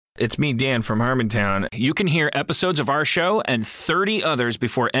It's me, Dan, from Harmontown. You can hear episodes of our show and 30 others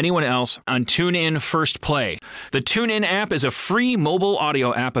before anyone else on TuneIn First Play. The TuneIn app is a free mobile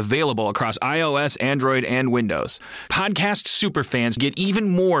audio app available across iOS, Android, and Windows. Podcast superfans get even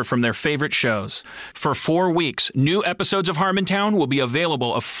more from their favorite shows. For 4 weeks, new episodes of Harmontown will be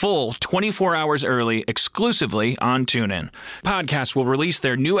available a full 24 hours early exclusively on TuneIn. Podcasts will release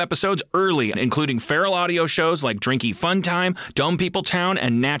their new episodes early, including feral audio shows like Drinky Fun Time, Dumb People Town,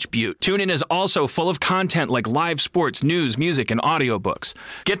 and Natch Butte. TuneIn is also full of content like live sports, news, music, and audiobooks.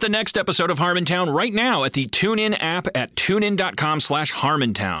 Get the next episode of Harmontown right now at the TuneIn app at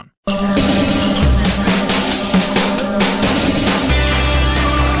tunein.com/Harmontown.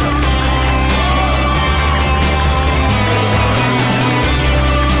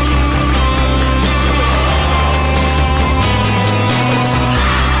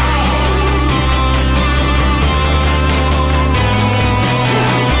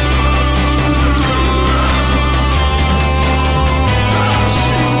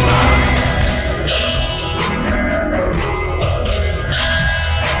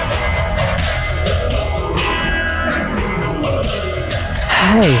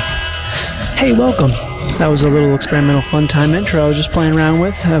 Hey, welcome. That was a little experimental fun time intro I was just playing around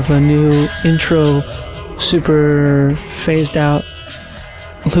with. I have a new intro, super phased out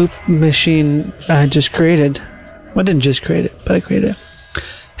loop machine I just created. Well, I didn't just create it, but I created it.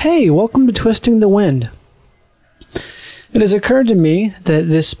 Hey, welcome to Twisting the Wind. It has occurred to me that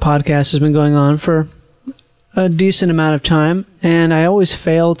this podcast has been going on for a decent amount of time, and I always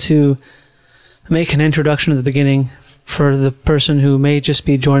fail to make an introduction at the beginning for the person who may just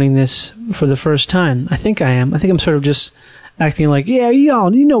be joining this for the first time. I think I am. I think I'm sort of just acting like, yeah,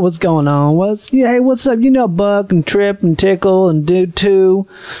 y'all, you know what's going on. Hey, what's up? You know Buck and Trip and Tickle and Dude 2.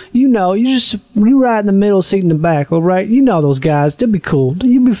 You know, you ride in the middle, seat in the back, all right? You know those guys. They'll be cool.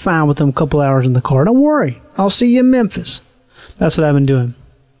 You'll be fine with them a couple hours in the car. Don't worry. I'll see you in Memphis. That's what I've been doing,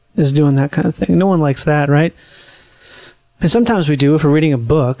 is doing that kind of thing. No one likes that, right? And sometimes we do if we're reading a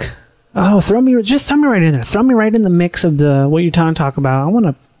book. Oh, throw me right in there. Throw me right in the mix of what you're trying to talk about.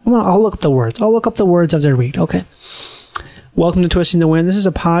 I'll look up the words. I'll look up the words as I read. Okay. Welcome to Twisting the Wind. This is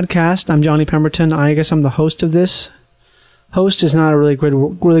a podcast. I'm Johnny Pemberton. I guess I'm the host of this. Host is not a really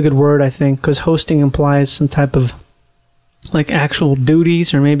good word, I think, because hosting implies some type of like actual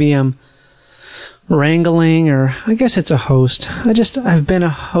duties, or maybe I'm wrangling, or I guess it's a host. I've been a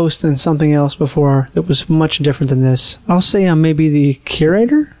host in something else before that was much different than this. I'll say I'm maybe the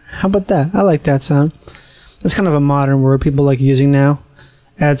curator. How about that? I like that sound. That's kind of a modern word people like using now.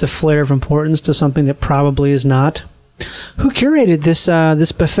 Adds a flair of importance to something that probably is not. Who curated this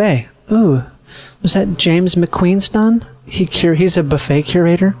buffet? Ooh, was that James McQueen's? He's a buffet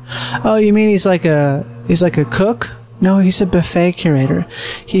curator. Oh, you mean he's like a cook? No, he's a buffet curator.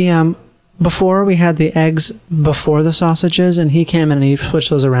 Before we had the eggs before the sausages, and he came in and he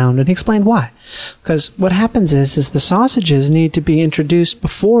switched those around, and he explained why. Because what happens is the sausages need to be introduced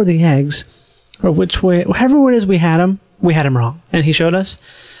before the eggs, or however it is we had them wrong. And he showed us,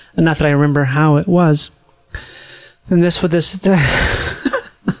 and not that I remember how it was. And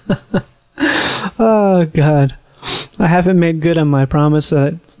oh God, I haven't made good on my promise.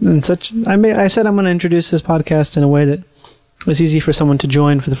 I said I'm going to introduce this podcast in a way that it was easy for someone to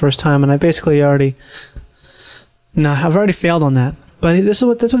join for the first time, and I basically I've already failed on that. But that's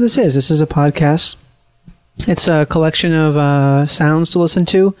what this is. This is a podcast. It's a collection of sounds to listen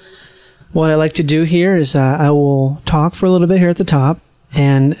to. What I like to do here is I will talk for a little bit here at the top,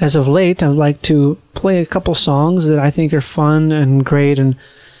 and as of late, I would like to play a couple songs that I think are fun and great, and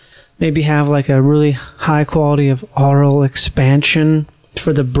maybe have like a really high quality of aural expansion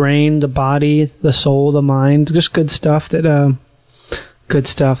for the brain, the body, the soul, the mind. Just good stuff. Good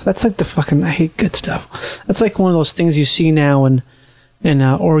stuff. That's like I hate good stuff. That's like one of those things you see now in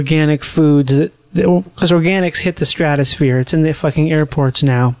organic foods, because organics hit the stratosphere. It's in the fucking airports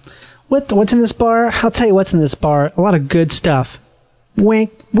now. What's in this bar? I'll tell you what's in this bar. A lot of good stuff.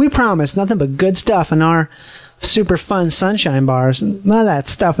 Wink. We promise nothing but good stuff in our super fun sunshine bars. None of that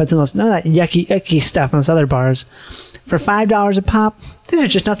stuff that's in those. None of that yucky, icky stuff in those other bars. For $5 a pop, these are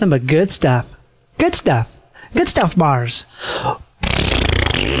just nothing but good stuff. Good stuff. Good stuff bars.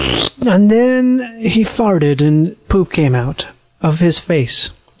 And then he farted and poop came out of his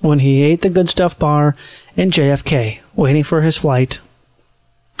face when he ate the good stuff bar in JFK, waiting for his flight.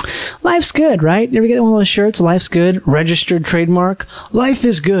 Life's good, right? You ever get one of those shirts? Life's good. Registered trademark. Life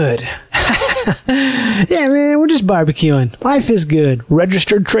is good. Yeah, man, we're just barbecuing. Life is good.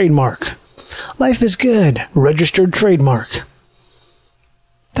 Registered trademark. Life is good. Registered trademark.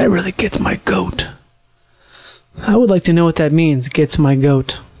 That really gets my goat. I would like to know what that means, gets my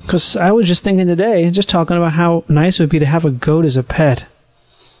goat. Because I was just thinking today, just talking about how nice it would be to have a goat as a pet.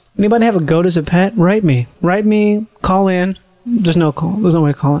 Anybody have a goat as a pet? Write me. Call in. There's no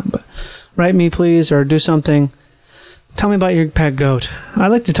way to call in, but write me, please, or do something. Tell me about your pet goat. I'd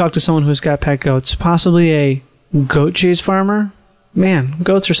like to talk to someone who's got pet goats. Possibly a goat cheese farmer. Man,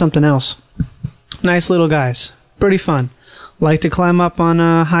 goats are something else. Nice little guys. Pretty fun. Like to climb up on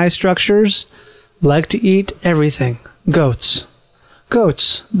high structures. Like to eat everything. Goats.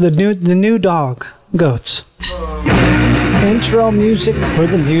 The new dog. Goats. Intro music for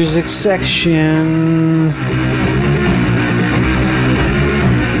the music section.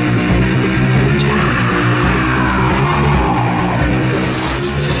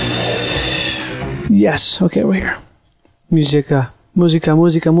 Yes, okay, we're here. Musica. Rashawn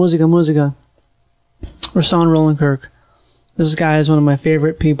Rolenkirk. This guy is one of my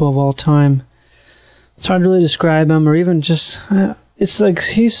favorite people of all time. It's hard to really describe him, or even just... it's like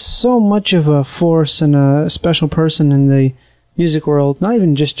he's so much of a force and a special person in the music world. Not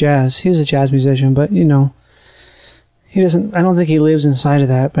even just jazz. He's a jazz musician, but, you know... I don't think he lives inside of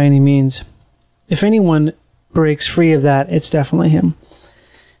that by any means. If anyone breaks free of that, it's definitely him.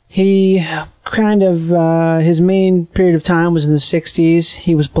 He kind of, his main period of time was in the 60s.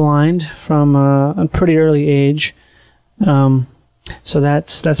 He was blind from a pretty early age. So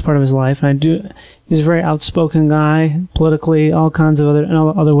that's part of his life. And he's a very outspoken guy, politically, all kinds of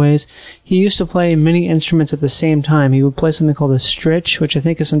other ways. He used to play many instruments at the same time. He would play something called a stritch, which I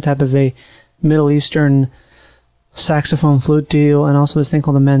think is some type of a Middle Eastern saxophone flute deal, and also this thing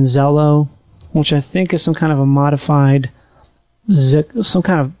called a manzello, which I think is some kind of a modified some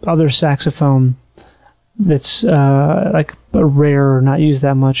kind of other saxophone that's like rare or not used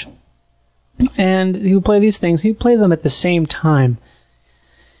that much. And he would play these things. He would play them at the same time.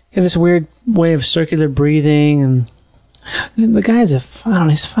 He had this weird way of circular breathing, and the guy is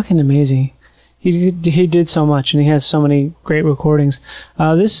he's fucking amazing. He did so much, and he has so many great recordings.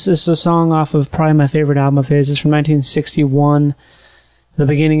 This is a song off of probably my favorite album of his. It's from 1961. The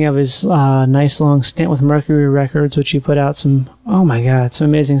beginning of his nice long stint with Mercury Records, which he put out some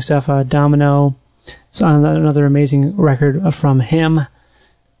amazing stuff. Domino, it's another amazing record from him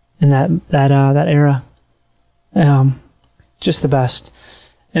in that era. Just the best.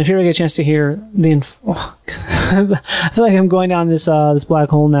 And if you ever get a chance to hear I feel like I'm going down this black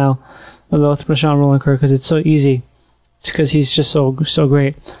hole now with Rashawn Rolenkirk because it's so easy. It's because he's just so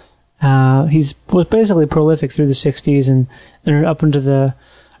great. He was basically prolific through the 60s and up into the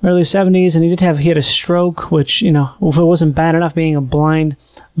early 70s, and he had a stroke, which, you know, if it wasn't bad enough being a blind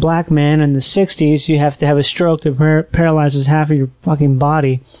black man in the 60s, you have to have a stroke that paralyzes half of your fucking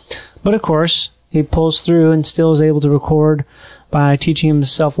body. But of course, he pulls through and still is able to record by teaching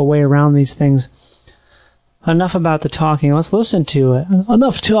himself a way around these things. Enough about the talking. Let's listen to it.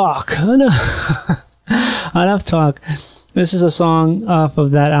 Enough talk. Enough talk. This is a song off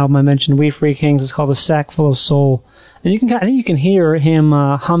of that album I mentioned, We Free Kings. It's called A Sack Full of Soul. And I think you can hear him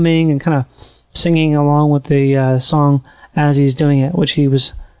humming and kind of singing along with the song as he's doing it, which he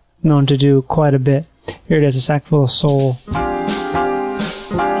was known to do quite a bit. Here it is, A Sack Full of Soul.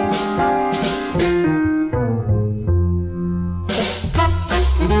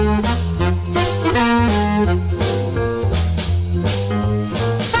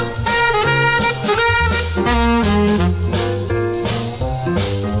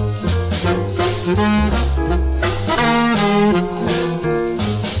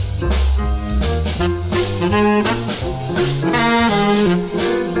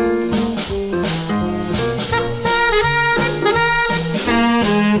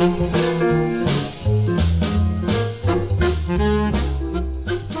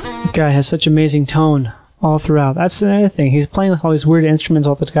 Guy has such amazing tone all throughout. That's another thing. He's playing with all these weird instruments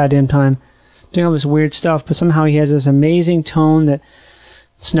all the goddamn time, doing all this weird stuff, but somehow he has this amazing tone that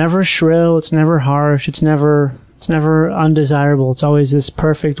it's never shrill, it's never harsh, it's never undesirable. It's always this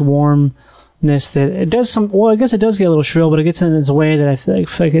perfect warmness that it does I guess it does get a little shrill, but it gets in its way that I feel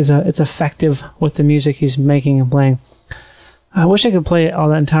like it's effective with the music he's making and playing. I wish I could play all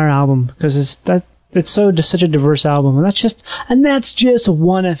that entire album because it's such a diverse album, and that's just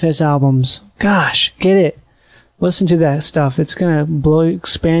one of his albums. Gosh, get it. Listen to that stuff. It's gonna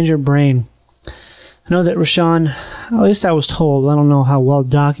expand your brain. I know that Rashawn, at least I was told, I don't know how well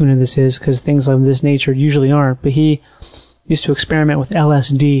documented this is, because things of this nature usually aren't, but he used to experiment with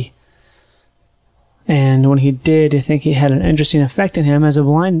LSD. And when he did, I think it had an interesting effect on him as a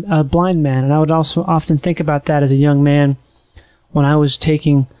blind man. And I would also often think about that as a young man when I was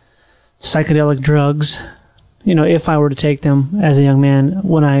taking psychedelic drugs. You know, if I were to take them as a young man,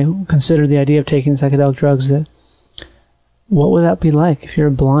 when I considered the idea of taking psychedelic drugs, that what would that be like if you're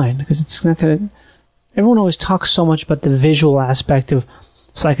blind? Because it's not going to... Everyone always talks so much about the visual aspect of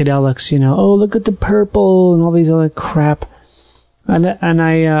psychedelics, oh, look at the purple and all these other crap. And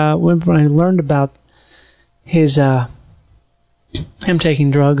I when I learned about his him taking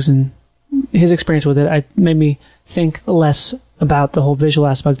drugs and his experience with it, it made me think less about the whole visual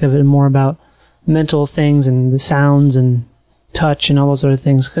aspect of it and more about mental things and the sounds and touch and all those other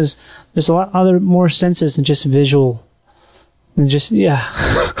things, because there's a lot more senses than just visual. And just, yeah.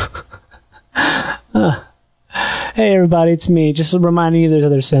 Hey everybody, it's me, just reminding you there's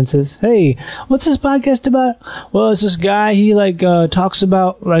other senses. Hey, what's this podcast about? Well, it's this guy, he talks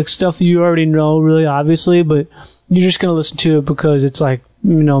about stuff that you already know really obviously, but you're just gonna listen to it because it's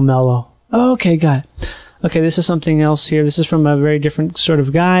mellow. Oh, okay, got it. Okay, this is something else here. This is from a very different sort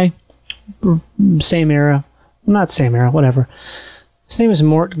of guy. Same era. Not same era, whatever. His name is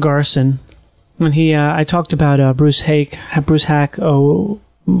Mort Garson. And I talked about Bruce Hack, one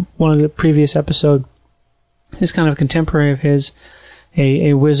of the previous episode. He's kind of a contemporary of his,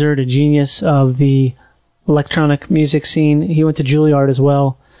 a wizard, a genius of the electronic music scene. He went to Juilliard as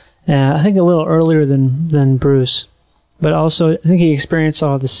well. I think a little earlier than Bruce. But also, I think he experienced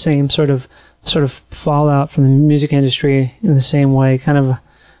all of the same sort of fallout from the music industry in the same way. Kind of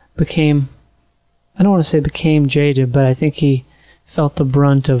became, I don't want to say became jaded, but I think he felt the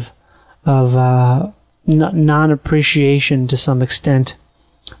brunt of non-appreciation to some extent,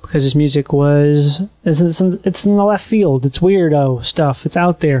 because his music it's in the left field. It's weirdo stuff. It's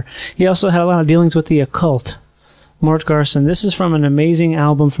out there. He also had a lot of dealings with the occult. Mort Garson. This is from an amazing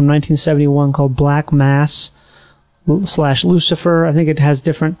album from 1971 called Black Mass / Lucifer. I think it has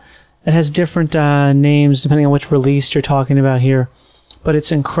different names depending on which release you're talking about here, but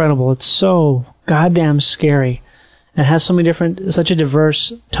it's incredible. It's so goddamn scary. And has such a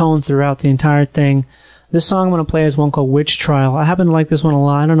diverse tone throughout the entire thing. This song I'm going to play is one called Witch Trial. I happen to like this one a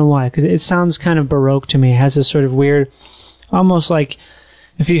lot. I don't know why, because it sounds kind of Baroque to me. It has this sort of weird, almost like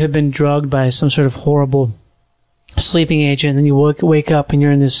if you had been drugged by some sort of horrible sleeping agent, and then you wake up and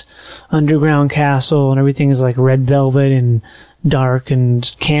you're in this underground castle and everything is like red velvet and dark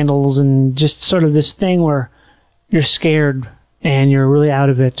and candles and just sort of this thing where you're scared and you're really out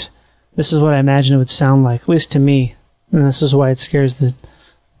of it. This is what I imagine it would sound like, at least to me. And this is why it scares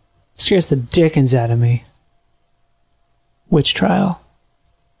the dickens out of me. Witch Trial.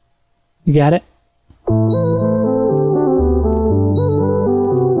 You got it?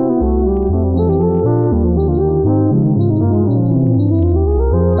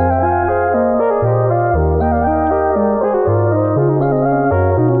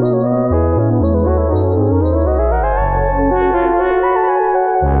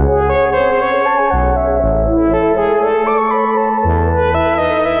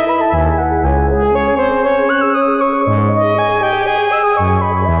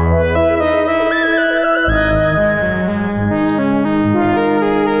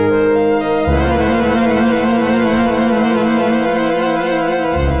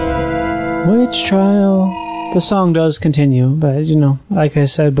 Trial. The song does continue, but like I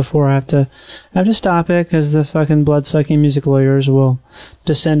said before, I have to stop it because the fucking blood-sucking music lawyers will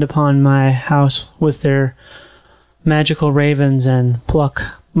descend upon my house with their magical ravens and pluck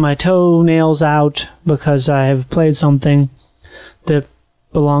my toenails out because I have played something that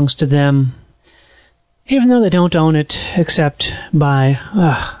belongs to them, even though they don't own it, except by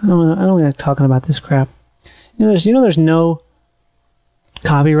I don't like talking about this crap. There's no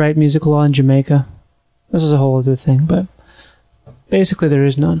copyright music law in Jamaica. This is a whole other thing, but basically there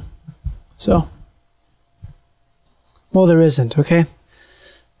is none. So, well, there isn't, okay?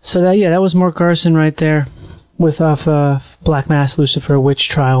 So that was Mort Garson right there with Black Mass, Lucifer, Witch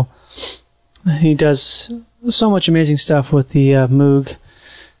Trial. He does so much amazing stuff with the Moog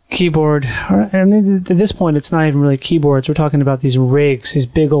keyboard. And at this point, it's not even really keyboards. We're talking about these rigs, these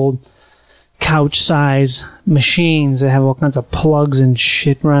big old couch-size machines that have all kinds of plugs and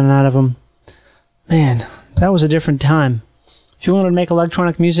shit running out of them. Man, that was a different time. If you want to make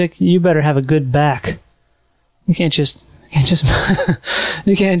electronic music, you better have a good back. You can't just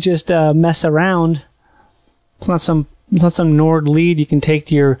mess around. It's not some Nord lead you can take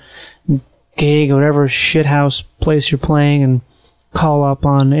to your gig or whatever shithouse place you're playing and call up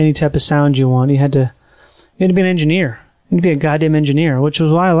on any type of sound you want. You had to be an engineer. You had to be a goddamn engineer, which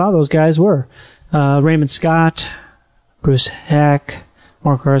was why a lot of those guys were. Raymond Scott, Bruce Hack,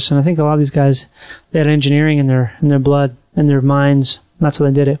 Mort Garson. I think a lot of these guys, they had engineering in their blood, in their minds. That's how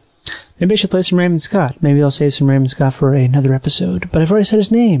they did it. Maybe I should play some Raymond Scott. Maybe I'll save some Raymond Scott for another episode. But I've already said his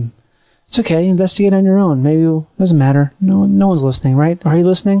name. It's okay. Investigate on your own. Maybe it doesn't matter. No one's listening, right? Are you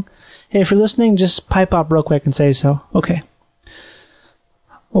listening? Hey, if you're listening, just pipe up real quick and say so. Okay.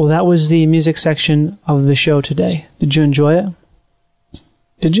 Well, that was the music section of the show today. Did you enjoy it?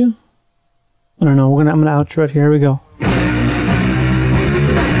 Did you? I don't know. I'm gonna outro it here. Here we go.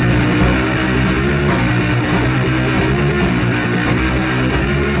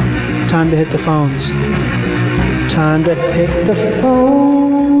 Time to hit the phones. Time to hit the phone.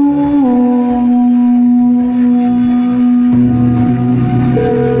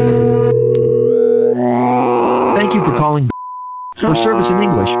 Thank you for calling. For service in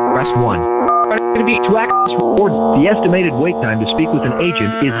English, press 1. To access records, the estimated wait time to speak with an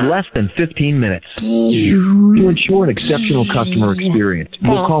agent is less than 15 minutes. To ensure an exceptional customer experience,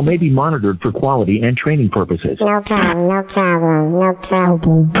 your call may be monitored for quality and training purposes. No problem, no problem, no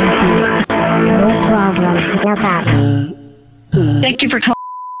problem. No problem, no problem. Thank you for calling.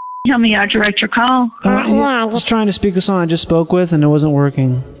 Tell me I'll direct your call. I was trying to speak with someone I just spoke with, and it wasn't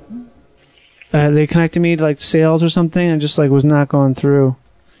working. They connected me to like sales or something, and just like was not going through.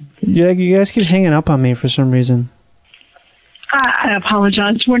 You guys keep hanging up on me for some reason. I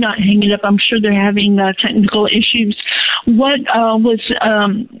apologize. We're not hanging up. I'm sure they're having technical issues. What how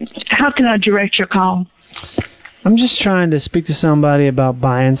can I direct your call? I'm just trying to speak to somebody about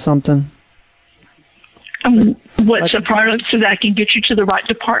buying something. What's the product so that I can get you to the right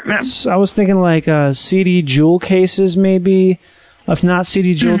department? So I was thinking like CD jewel cases, maybe. If not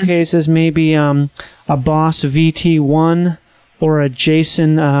CD jewel cases, maybe a Boss VT1 or a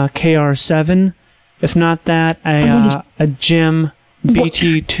Jason KR7. If not that, a Jim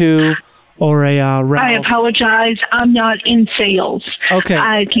BT2 or a Ralph. I apologize. I'm not in sales. Okay.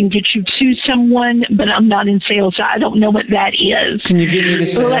 I can get you to someone, but I'm not in sales. I don't know what that is. Can you give me the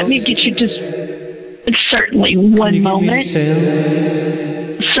sales? Let me get you to... Certainly. One moment. Can you give me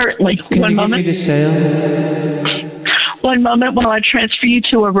the sale? Certainly. Can One you moment. give me the sale? One moment while I transfer you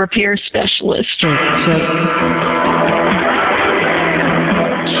to a repair specialist. Sure.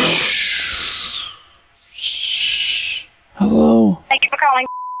 Hello. Thank you for calling.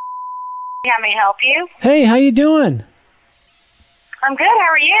 How may I help you? Hey, how you doing? I'm good. How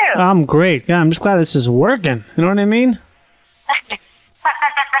are you? I'm great. Yeah, I'm just glad this is working. You know what I mean?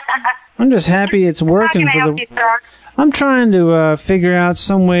 I'm just happy it's working. How can I help you, sir? I'm trying to figure out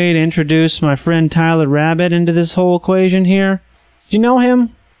some way to introduce my friend Tyler Rabbit into this whole equation here. Do you know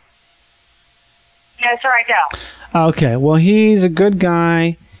him? No, sir, I don't. Okay, well, he's a good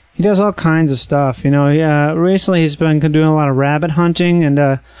guy. He does all kinds of stuff. You know, recently he's been doing a lot of rabbit hunting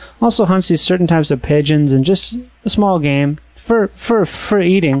and also hunts these certain types of pigeons and just a small game for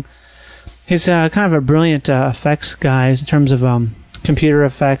eating. He's kind of a brilliant effects guy in terms of computer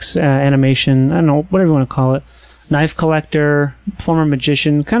effects, animation. I don't know, whatever you want to call it. Knife collector, former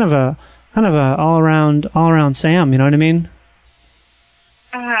magician, kind of a all around Sam. You know what I mean?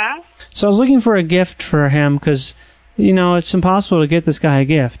 So I was looking for a gift for him because, you know, it's impossible to get this guy a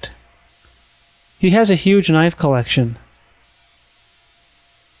gift. He has a huge knife collection.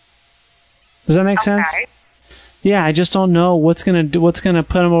 Does that make sense? Yeah, I just don't know what's gonna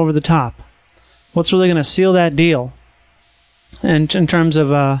put him over the top. What's really gonna seal that deal? And in terms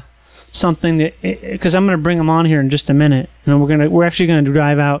of something that, because I'm gonna bring him on here in just a minute, and we're actually gonna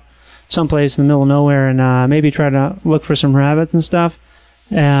drive out someplace in the middle of nowhere and maybe try to look for some rabbits and stuff.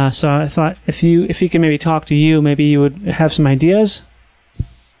 So I thought if he could maybe talk to you, maybe you would have some ideas.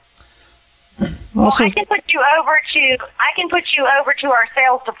 Also, well, I can put you over to our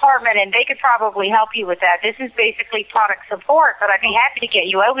sales department, and they could probably help you with that. This is basically product support, but I'd be happy to get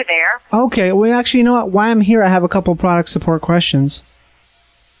you over there. Okay, well, actually, you know what? While I'm here, I have a couple product support questions.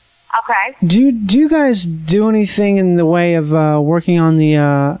 Okay. Do you guys do anything in the way of working on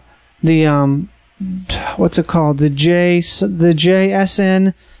the what's it called? The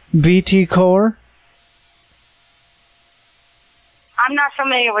JSN VT Core? I'm not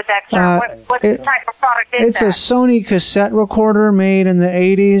familiar with that, sir. What type of product is that? It's a Sony cassette recorder made in the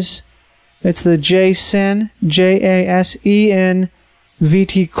 80s. It's the JSEN, JASEN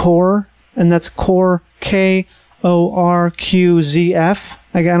VT Core, and that's Core KORQZF.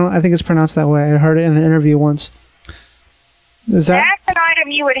 I think it's pronounced that way. I heard it in an interview once. That's an item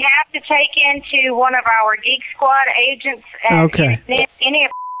you would have to take into one of our Geek Squad agents at any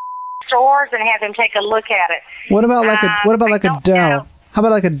of the stores and have them take a look at it. What about like a Dell? How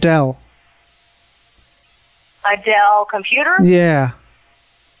about like a Dell? A Dell computer? Yeah.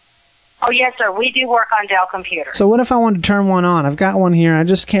 Oh yes, sir. We do work on Dell computers. So what if I wanted to turn one on? I've got one here. I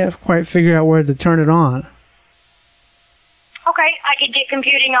just can't quite figure out where to turn it on. Okay, I could get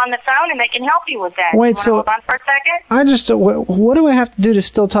computing on the phone, and they can help you with that. Wait, so hold on for a second? What do I have to do to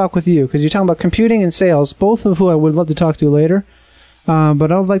still talk with you? Because you're talking about computing and sales, both of who I would love to talk to later.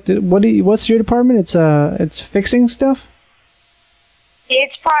 But I would like to. What's your department? It's fixing stuff.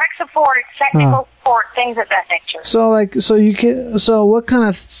 It's product support, it's technical support, things of that nature. So what kind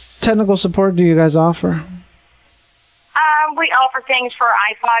of technical support do you guys offer? We offer things for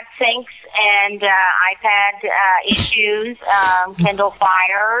iPod syncs and iPad issues, Kindle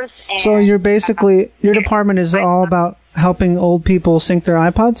Fires. And, So you're basically, your department is all about helping old people sync their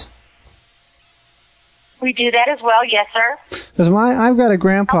iPods? we do that as well, yes, sir. Because I've got a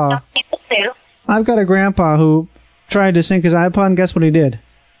grandpa. Some people do. I've got a grandpa who tried to sync his iPod, and guess what he did?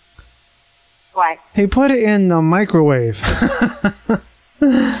 What? He put it in the microwave.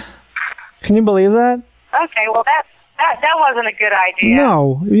 Can you believe that? Okay, well, that wasn't a good idea.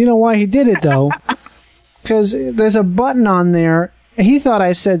 No. You know why he did it, though? Because there's a button on there. He thought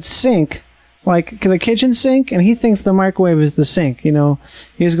I said sink, like the kitchen sink, and he thinks the microwave is the sink. You know,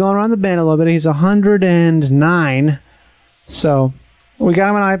 he's going around the bend a little bit. He's 109. So we got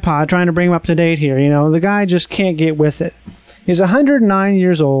him an iPod, trying to bring him up to date here. You know, the guy just can't get with it. He's 109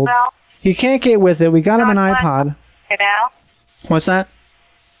 years old. Well, He can't get with it. We got him an iPod. you know? What's that?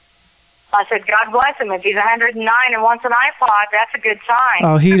 I said, God bless him. If he's 109 and wants an iPod, that's a good sign.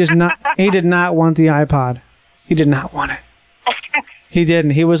 Oh, he does not. He did not want the iPod. He did not want it. He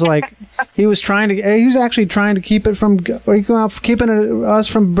didn't. He was like, he was actually trying to keep it from, keeping us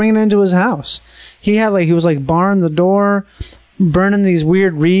from bringing it into his house. He was like barring the door, burning these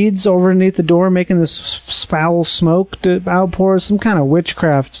weird reeds underneath the door, making this foul smoke outpour, some kind of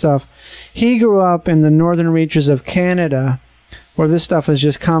witchcraft stuff. He grew up in the northern reaches of Canada, where this stuff is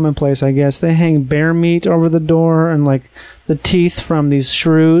just commonplace, I guess. They hang bear meat over the door and like the teeth from these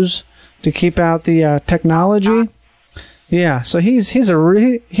shrews to keep out the technology. Yeah, so he's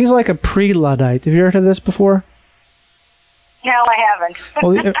like a pre-Luddite. Have you heard of this before? No, I haven't.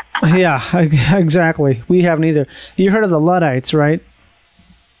 Well, yeah, exactly. We haven't either. You heard of the Luddites, right?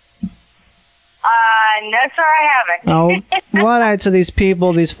 No, sir, I haven't. Oh, Luddites are these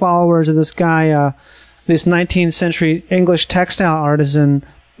people, these followers of this guy, this 19th century English textile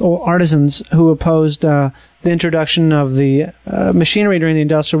artisans who opposed the introduction of the machinery during the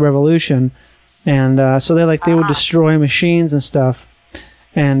Industrial Revolution. And so they would destroy machines and stuff.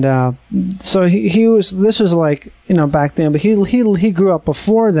 And so this was like, you know, back then, but he grew up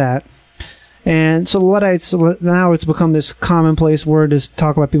before that. And so Luddites, now it's become this commonplace word to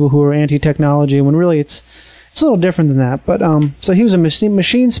talk about people who are anti-technology, when really it's a little different than that. But so he was a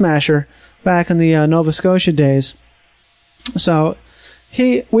machine smasher back in the Nova Scotia days. So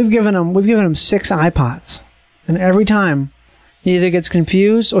we've given him 6 iPods, and every time he either gets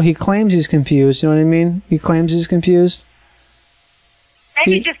confused or he claims he's confused. You know what I mean? He claims he's confused.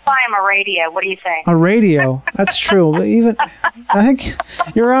 Maybe just buy him a radio. What do you think? A radio. That's true. But I think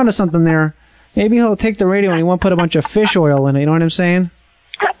you're onto something there. Maybe he'll take the radio and he won't put a bunch of fish oil in it. You know what I'm saying?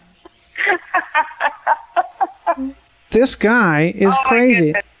 This guy is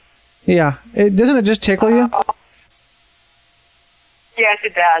crazy. Yeah. Doesn't it just tickle you? Yes,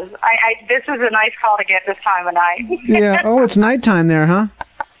 it does. This is a nice call to get this time of night. Yeah. Oh, it's nighttime there, huh?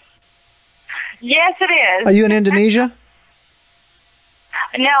 Yes, it is. Are you in Indonesia?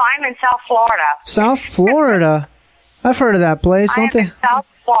 No, I'm in South Florida. South Florida? I've heard of that place, don't they? I'm in South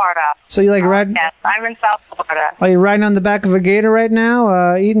Florida. So you like riding? Yes, I'm in South Florida. Are you riding on the back of a gator right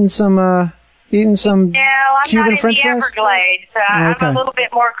now, eating some No, I'm Cuban not in French the fries? Everglades. Okay. I'm a little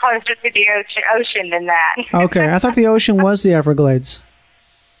bit more closer to the ocean than that. Okay, I thought the ocean was the Everglades.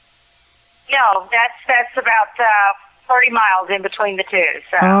 No, that's about 30 miles in between the two.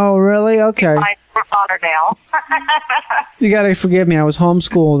 So. Oh, really? Okay. Like Fort Lauderdale. You gotta forgive me. I was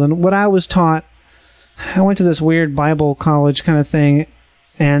homeschooled, and what I was taught, I went to this weird Bible college kind of thing,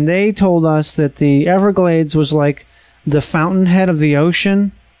 and they told us that the Everglades was like the fountainhead of the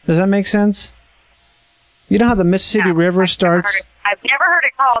ocean. Does that make sense? You know how the Mississippi River starts? I've never heard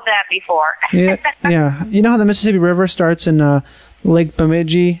it called that before. Yeah. You know how the Mississippi River starts in Lake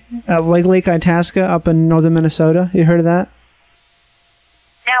Bemidji, Lake Itasca up in northern Minnesota? You heard of that?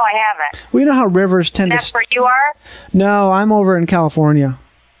 No, I haven't. Well, you know how rivers tend That's to... where you are? No, I'm over in California.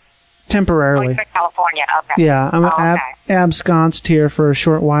 Temporarily. Oh, you're in California, okay. Yeah, I'm okay. absconced here for a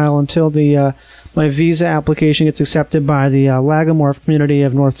short while until my visa application gets accepted by the Lagomorph community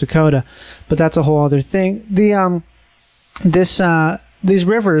of North Dakota. But that's a whole other thing. These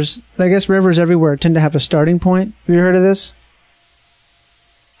rivers, I guess rivers everywhere tend to have a starting point. Have you heard of this?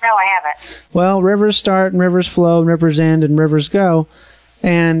 No, I haven't. Well, rivers start and rivers flow and rivers end and rivers go.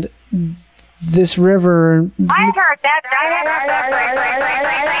 And this river... I've heard that.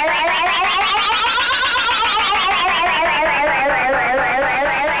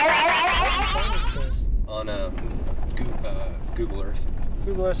 On Google Earth.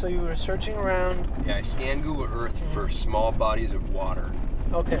 Google Earth, so you were searching around... Yeah, I scanned Google Earth for small bodies of water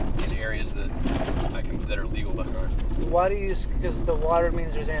Okay. in areas that are legal to hunt. Why do you use? Because the water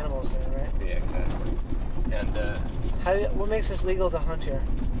means there's animals there, right? Yeah, exactly. And What makes this legal to hunt here?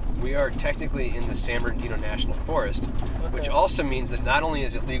 we are technically in the San Bernardino National Forest, which Okay. also means that not only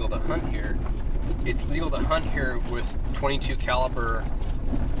is it legal to hunt here, it's legal to hunt here with 22 caliber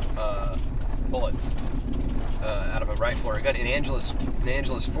bullets out of a rifle or a gun. In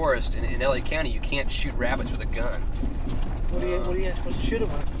Angeles Forest in LA County, you can't shoot rabbits with a gun, What are you supposed to shoot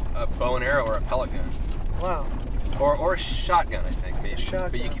them with? a bow and arrow or a pellet gun, Wow. or a shotgun, I think maybe.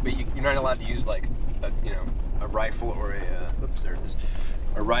 Shotgun. But you're not allowed to use like a rifle or a oops, there it is.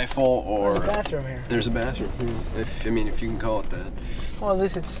 A rifle or There's a bathroom here. There's a bathroom. If you can call it that. Well, at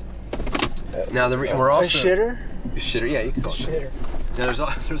least it's Now we're a also shitter. Shitter, yeah, you can A call it that. shitter. Now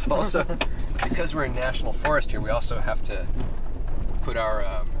there's also because we're in national forest here, we also have to put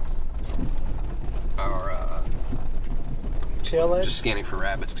our Tail lights? just scanning for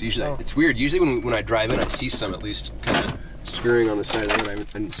rabbits. 'Cause usually Oh. it's weird. Usually when I drive in, I see some at least kind of scurrying on the side of the road. I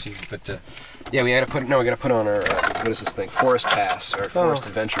didn't see them, but yeah, we gotta put on our what is this thing? Forest Pass or Forest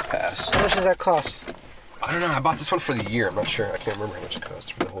Adventure Pass. How much does that cost? I don't know. I bought this one for the year. I'm not sure. I can't remember how much it costs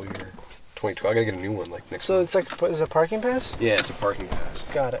for the whole year. 2012. I gotta get a new one like next So month. it's like, is it a parking pass? Yeah, it's a parking pass.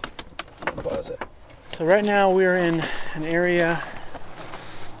 Got it. What was it? So right now we're in an area.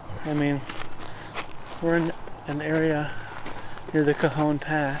 We're in an area near the Cajon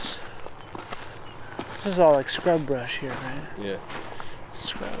Pass. This is all like scrub brush here, right? Yeah.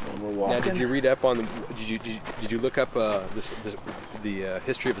 Scrub. And we're Now, walking. did you read up on the? Did you look up the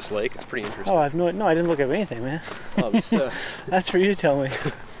history of this lake? It's pretty interesting. Oh, I didn't look up anything, man. Oh, this That's for you to tell me.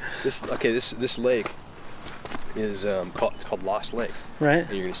 this lake is called Lost Lake, Right?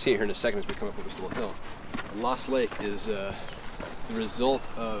 and you're gonna see it here in a second as we come up with this little hill. And Lost Lake is the result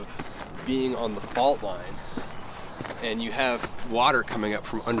of being on the fault line, and you have water coming up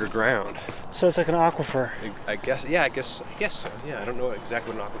from underground. So it's like an aquifer. I guess so. Yeah, I don't know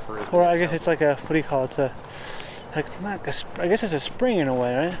exactly what an aquifer is. Or I guess it's like a, what do you call it? It's a, like, not a, I guess it's a spring in a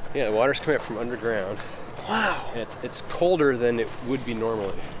way, right? Yeah, the water's coming up from underground. Wow. And it's colder than it would be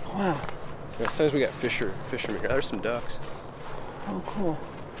normally. Wow. Now, sometimes we got fishermen here. There's some ducks. Oh, cool.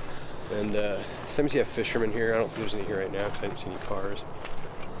 And sometimes you have fishermen here. I don't think there's any here right now because I didn't see any cars.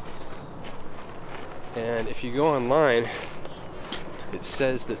 And if you go online, it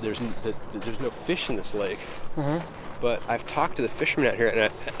says that there's no fish in this lake. But I've talked to the fishermen out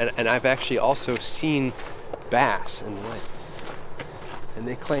here, and I've actually also seen bass in the lake. And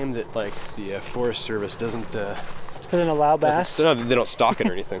they claim that like the Forest Service doesn't allow bass? No, they don't stock it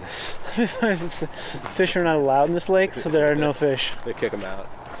or anything. Fish are not allowed in this lake, so there are no fish. They kick them out.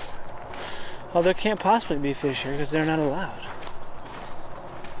 Well, there can't possibly be fish here because they're not allowed.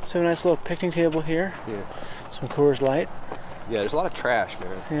 So a nice little picnic table here. Yeah. Some Coors Light. Yeah, there's a lot of trash,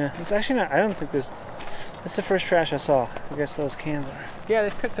 man. Yeah, it's actually not. I don't think there's. That's the first trash I saw. I guess those cans are. Yeah,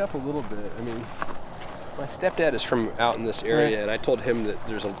 they've picked up a little bit. I mean, my stepdad is from out in this area, Right. and I told him that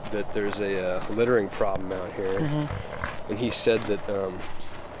there's a littering problem out here, and he said that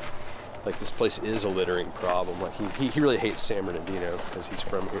like this place is a littering problem. Like he really hates San Bernardino because he's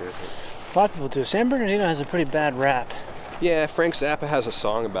from here. A lot of people do. San Bernardino has a pretty bad rap. Yeah, Frank Zappa has a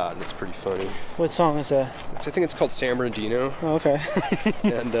song about it, and it's pretty funny. What song is that? I think it's called San Bernardino, Oh, okay.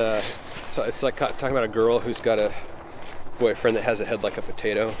 and it's like talking about a girl who's got a boyfriend that has a head like a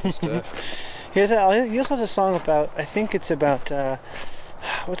potato and stuff. He also has a song about, I think it's about,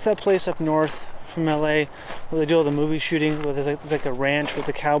 what's that place up north from LA where they do all the movie shooting, where there's like a ranch with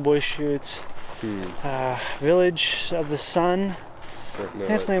the cowboy shoots. Village of the Sun.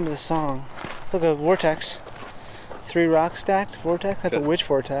 That's the name of the song. Look at Vortex. 3 rocks stacked. Vortex? That's a witch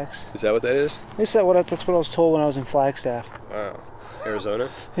vortex. Is that what that is? That's what I was told when I was in Flagstaff. Wow. Arizona?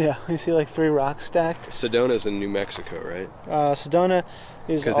 Yeah, you see like 3 rocks stacked. Sedona's in New Mexico, right? Sedona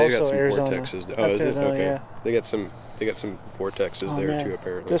is Because also they've got some Arizona. vortexes there. Oh, That's is it? Arizona, Okay. yeah. They got some vortexes Oh, there man. too,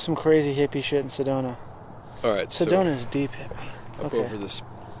 apparently. There's some crazy hippie shit in Sedona. All right, Sedona is deep hippie. so up Okay. over this.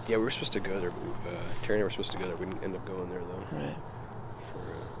 Yeah, we were supposed to go there, but Terry and I were supposed to go there. We didn't end up going there though. Right.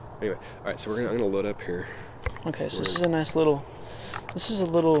 Anyway, all right, so I'm gonna load up here. Okay, so this is a nice little. This is a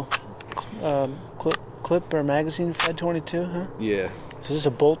little clip or magazine Fed 22, huh? Yeah. So this is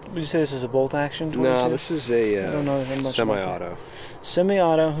a bolt. Would you say this is a bolt action 22? No, this is a I don't know anything much semi-auto.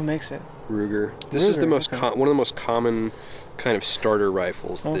 Semi-auto. Who makes it? Ruger. This is the Ruger, most okay. one of the most common kind of starter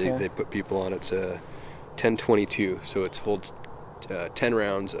rifles that Okay. they put people on. It's a 10-22, so it holds 10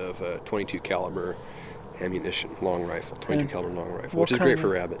 rounds of 22 caliber ammunition, long rifle, 22 And caliber long rifle, what which is great kind for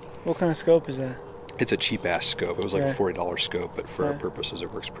of- rabbit. What kind of scope is that? It's a cheap ass scope. It was like Right. a $40 scope, but for our purposes,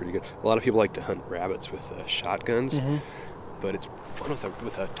 it works pretty good. A lot of people like to hunt rabbits with shotguns, but it's fun with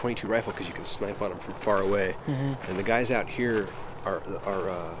a .22 rifle because you can snipe on them from far away. And the guys out here are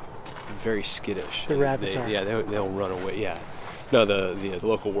very skittish. The rabbits are. Yeah, they'll run away. Yeah. No, the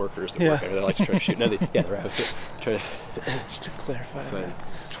local workers that work there, they like to try to shoot. No, the rabbits try to. Just to clarify. So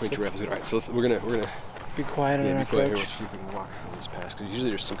 22 rifles. All right, so we're gonna Be quiet on our be quiet here. We'll approach. see if we can walk around this pass because usually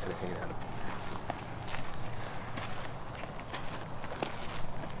there's some kind of hanging out.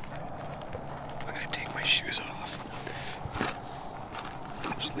 I'm gonna take my shoes off.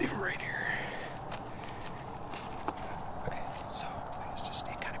 I'll just leave them right here. Okay, so let's just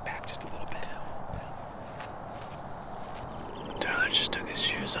stay kind of back just a little bit. Tyler just took his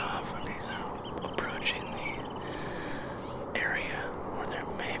shoes off and he's approaching the area where there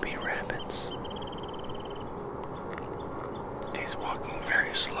may be rabbits. He's walking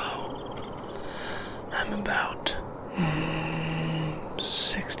very slow. I'm about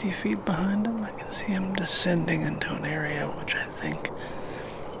 60 feet behind him. I can see him descending into an area which I think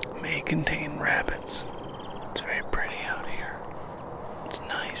may contain rabbits. It's very pretty out here. It's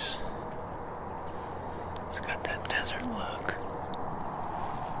nice. It's got that desert look.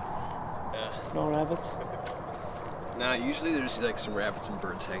 No rabbits? Now, usually there's like some rabbits and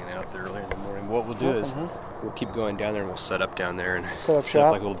birds hanging out there early in the morning. What we'll do is we'll keep going down there and we'll set up down there and Set up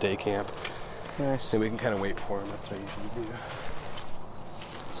shop? like a little day camp. Nice. And we can kind of wait for them. That's what I usually do.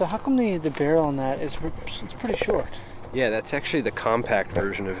 So how come the barrel on that is it's pretty short, Yeah, that's actually the compact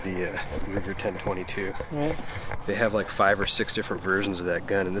version of the Ruger 1022. right? They have like 5 or 6 different versions of that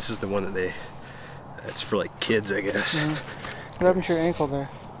gun, and this is the one that it's for like kids, I guess. What happened to your ankle there?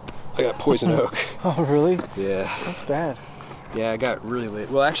 I got poison oak. Oh, really? Yeah. That's bad. Yeah, I got really late.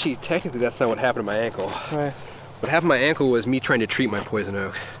 Well, actually, technically, that's not what happened to my ankle. Right. What happened to my ankle was me trying to treat my poison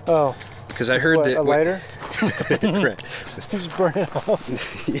oak. Oh, Because I heard what, that. a lighter? Right. Just burn it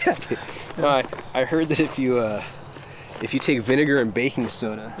off. Yeah. Dude. No, I heard that if you take vinegar and baking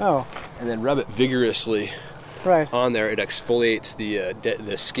soda Oh, and then rub it vigorously right, on there, it exfoliates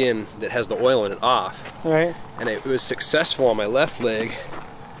the skin that has the oil in it off. right. And it was successful on my left leg.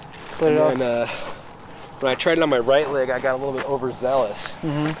 Put it off. And when I tried it on my right leg, I got a little bit overzealous.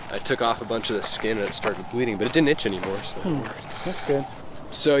 I took off a bunch of the skin and it started bleeding, but it didn't itch anymore. So, That's good.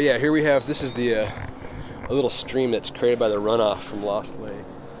 so yeah, here we have, this is a little stream that's created by the runoff from Lost Lake.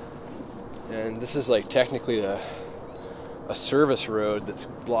 And this is like technically a service road that's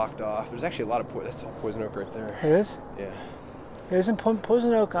blocked off. There's actually a lot of that's all poison oak right there. It is? Yeah. It isn't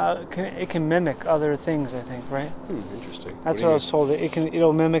poison oak. It can mimic other things, I think, right? Interesting. That's do what I you was told.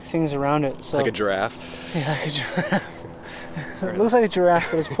 It'll mimic things around it. So mean? Like a giraffe. yeah, like a giraffe. It looks like a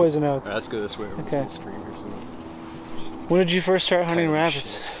giraffe, but it's poison oak. All right, let's go this way over Okay. this little stream here. When did you first start hunting Kind of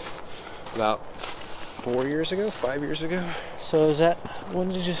rabbits? shit. About 4 years ago, 5 years ago. So is that when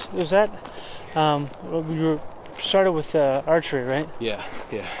did you? Was that you were started with archery, right? Yeah,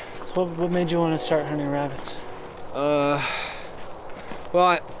 yeah. So what made you want to start hunting rabbits?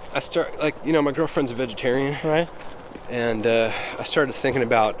 Well, I start, like, you know, my girlfriend's a vegetarian, Right. and I started thinking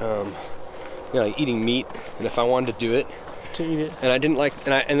about, like eating meat, and if I wanted to do it, To eat it. and I didn't like,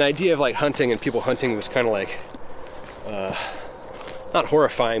 and the idea of like hunting and people hunting was kind of like, not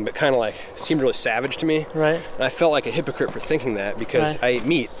horrifying, but kind of like seemed really savage to me. Right. And I felt like a hypocrite for thinking that because Right. I ate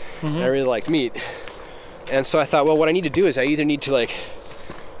meat, and I really like meat. And so I thought, well, what I need to do is I either need to like,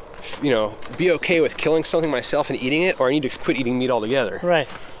 be okay with killing something myself and eating it, or I need to quit eating meat altogether. Right.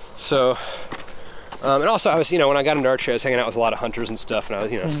 So, and also I was, when I got into archery, I was hanging out with a lot of hunters and stuff, and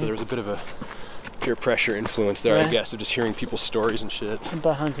I was, so there was a bit of a peer pressure influence there, I Right. guess, of just hearing people's stories and shit.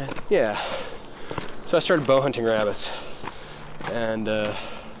 About hunting. Yeah. So I started bow hunting rabbits, and I'm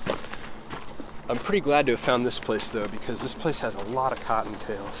pretty glad to have found this place though, because this place has a lot of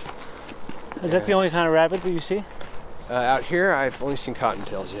cottontails. Is that the only kind of rabbit that you see? Out here, I've only seen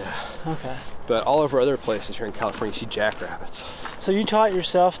cottontails, yeah. Okay. But all over other places here in California, you see jackrabbits. So you taught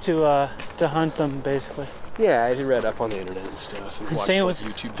yourself to hunt them, basically. Yeah, I did read up on the internet and stuff, and watched same like,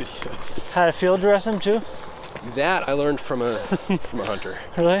 with- YouTube videos. How to field dress them too? That I learned from a hunter.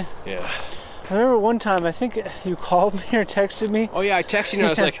 Really? Yeah. I remember one time, I think you called me or texted me. Oh yeah, I texted you and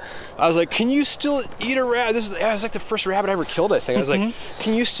I was like, can you still eat a rabbit? It was like the first rabbit I ever killed, I think. I was like,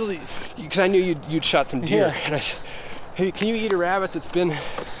 can you still eat? Because I knew you'd shot some deer. Yeah. And I said, hey, can you eat a rabbit that's been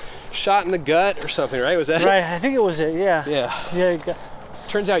shot in the gut or something? Right? Was that Right, I think it was it. Yeah. it? Yeah. Yeah.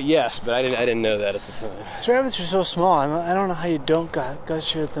 Turns out yes, but I didn't know that at the time. These rabbits are so small. I don't know how you don't gut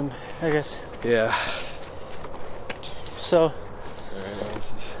shoot them. I guess. Yeah. So. All right, well,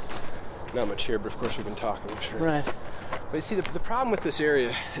 this is not much here, but of course we've been talking, I'm sure. Right. But you see, the problem with this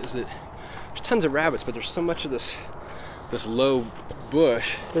area is that there's tons of rabbits, but there's so much of this low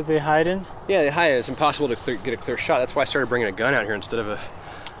bush. That they hide in? Yeah, they hide in. It's impossible to get a clear shot. That's why I started bringing a gun out here instead of a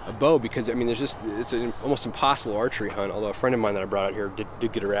bow, because I mean, it's an almost impossible archery hunt. Although a friend of mine that I brought out here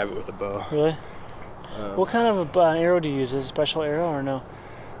did get a rabbit with a bow. Really? What kind of an arrow do you use? Is it a special arrow or no?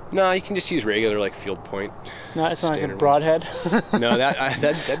 No, you can just use regular like field point. No, it's not like a Standard broadhead. No,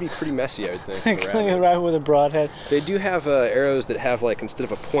 that'd be pretty messy, I would think. Killing a rabbit with a broadhead. They do have arrows that have like, instead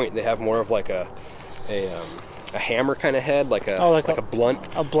of a point, they have more of like a hammer kind of head, like a blunt.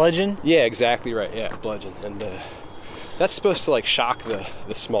 A bludgeon? Yeah, exactly right. Yeah, bludgeon, and that's supposed to like shock the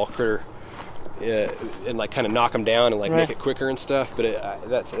small critter and like kind of knock them down and like make it quicker and stuff. But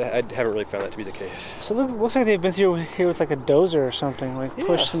I haven't really found that to be the case. So it looks like they've been through here with like a dozer or something, like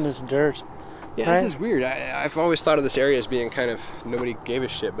pushed in this dirt. Yeah, right? This is weird. I've always thought of this area as being kind of nobody gave a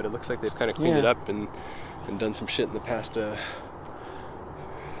shit, but it looks like they've kind of cleaned it up and done some shit in the past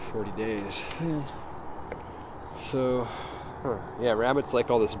 40 days. Yeah. So, yeah, rabbits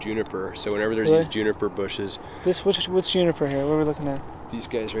like all this juniper. So whenever there's these juniper bushes, what's juniper here? What are we looking at? These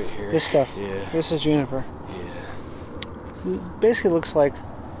guys right here. This stuff. Yeah. This is juniper. Yeah. It basically looks like.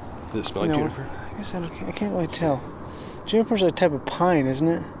 Does it smell like juniper? I guess I can't really tell. Juniper's a type of pine, isn't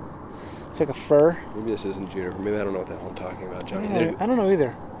it? It's like a fir. Maybe this isn't juniper. Maybe I don't know what the hell I'm talking about, Johnny. I don't know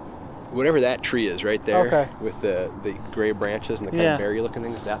either. Whatever that tree is right there, okay, with the gray branches and the kind of berry-looking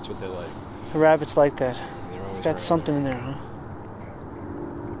things, that's what they like. The rabbits like that. It's got around. something in there, huh?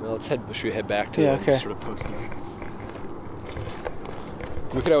 Well, should we head back to the sort of poke them?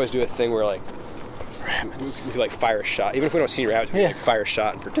 We could always do a thing where like we could like fire a shot, even if we don't see any rabbits. We could like fire a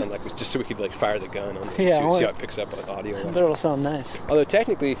shot and pretend like just so we could like fire the gun on it. See how it picks up on audio. I bet it'll sound nice. Although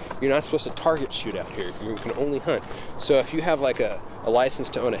technically you're not supposed to target shoot out here. You can only hunt. So if you have like a license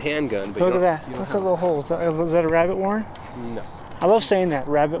to own a handgun, but look at that. What's that little hole? Is that a rabbit warren? No. I love saying that,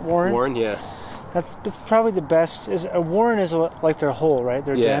 rabbit warren. Warren, yeah. That's probably the best. A warren is like their hole, right?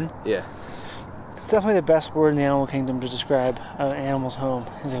 Their den. Yeah. It's definitely the best word in the animal kingdom to describe an animal's home,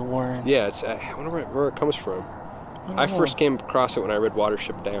 is a warren. Yeah, I wonder where it comes from. I first came across it when I read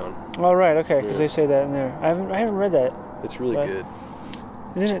Watership Down. Oh, right, okay, because they say that in there. I haven't read that. It's really good.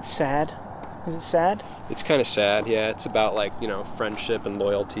 Isn't it sad? Is it sad? It's kind of sad, yeah. It's about like, friendship and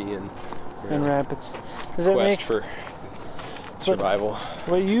loyalty and rabbits. Does that quest for survival.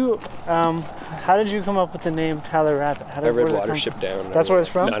 How did you come up with the name Tyler Rabbit? I read Watership Down. That's where it's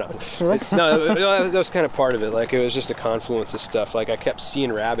from? No. Really? No, that was kind of part of it. Like, it was just a confluence of stuff. Like, I kept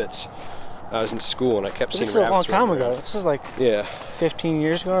seeing rabbits. I was in school and I kept seeing rabbits. This is a long time ago. This is like 15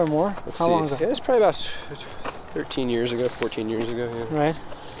 years ago or more? How long ago? Yeah, it's probably about 13 years ago, 14 years ago. Yeah. Right.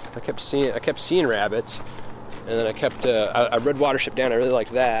 I kept seeing rabbits, and then I kept. I read Watership Down. I really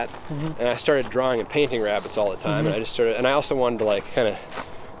liked that, and I started drawing and painting rabbits all the time. And I just started. And I also wanted to like kind of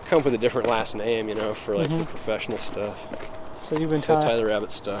come up with a different last name, for like the professional stuff. So you've been Tyler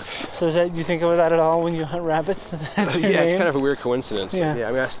Rabbit stuck. So do you think of that at all when you hunt rabbits? That's your name? It's kind of a weird coincidence. Yeah.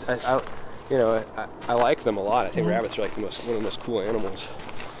 I mean, I like them a lot. I think rabbits are like one of the most cool animals.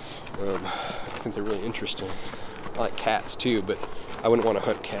 I think they're really interesting. I like cats too, but I wouldn't want to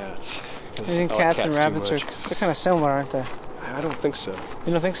hunt cats. I think cats and rabbits they're kind of similar, aren't they? I don't think so.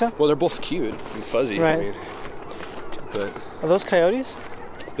 You don't think so? Well, they're both cute and fuzzy. Right. I mean, but are those coyotes?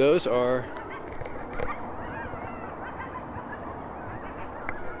 Those are.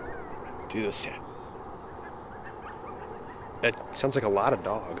 Dude, that sounds like a lot of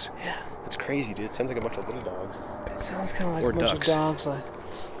dogs. Yeah. It's crazy, dude. It sounds like a bunch of little dogs. It sounds kind of like or a bunch ducks. of dogs. Like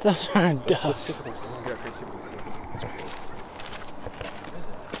those aren't ducks.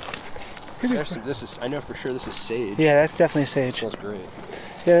 I know for sure this is sage. Yeah, that's definitely sage. It smells great.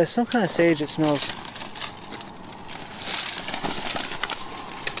 Yeah, there's some kind of sage that smells.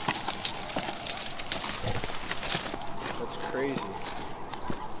 That's crazy.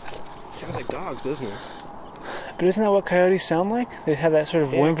 It sounds like dogs, doesn't it? But isn't that what coyotes sound like? They have that sort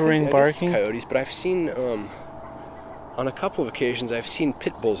of whimpering, barking. Coyotes, but I've seen on a couple of occasions I've seen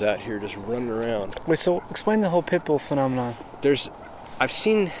pit bulls out here just running around. Wait, so explain the whole pit bull phenomenon.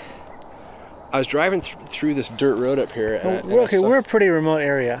 I was driving through this dirt road up here. And we're a pretty remote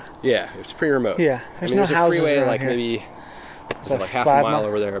area. Yeah, it's pretty remote. Yeah, there's no houses a freeway around like here. Maybe like half a mile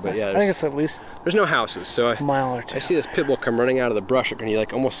over there, but I think it's at least there's no houses. So a mile or two. I see this pit bull come running out of the brush, and he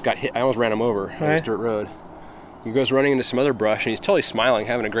like almost got hit. I almost ran him over on this dirt road. He goes running into some other brush, and he's totally smiling,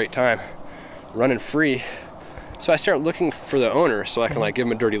 having a great time, running free. So I start looking for the owner, so I can like give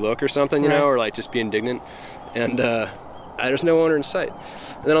him a dirty look or something, or like just be indignant. And there's no owner in sight.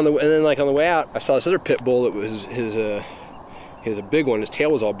 And then on the way out, I saw this other pit bull that was he was a big one. His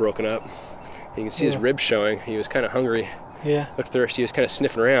tail was all broken up. You can see his ribs showing. He was kind of hungry. Yeah. Looked thirsty. He was kind of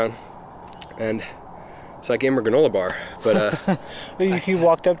sniffing around. And so I gave him a granola bar. But he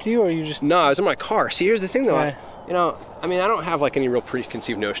walked up to you, or you just? no, I was in my car. See, here's the thing, though. Right. I mean, I don't have like any real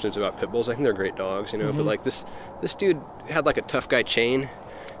preconceived notions about pit bulls. I think they're great dogs, But like this dude had like a tough guy chain.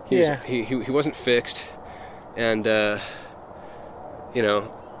 He wasn't fixed, and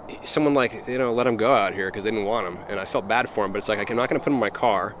someone like let him go out here because they didn't want him, and I felt bad for him. But it's like I'm not gonna put him in my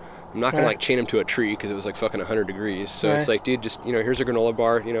car. I'm not gonna like chain him to a tree because it was like fucking 100 degrees. So it's like, dude, just here's a granola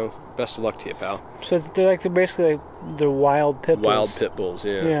bar. Best of luck to you, pal. So they're basically they're wild pit bulls. Wild pit bulls,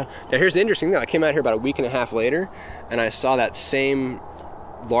 yeah. Yeah. Now here's the interesting thing. I came out here about a week and a half later, and I saw that same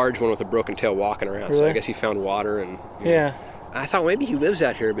large one with a broken tail walking around. Really? So I guess he found water and. Yeah. I thought maybe he lives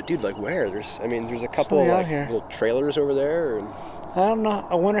out here, but dude, like where? There's a couple of little trailers over there. And I don't know.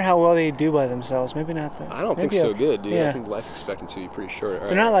 I wonder how well they do by themselves. Maybe not that. I don't think so good, dude. Yeah. I think life expectancy would be pretty short.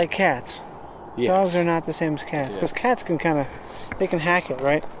 They're not like cats. Yes. Dogs are not the same as cats, because cats can they can hack it,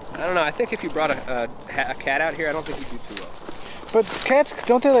 right? I don't know. I think if you brought a cat out here, I don't think you'd do too well. But cats,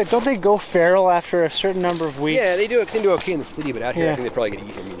 don't they go feral after a certain number of weeks? Yeah, they do okay in the city, but out here I think they probably get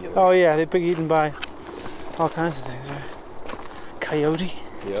eaten immediately. Oh yeah, they get eaten by all kinds of things, right? Coyote.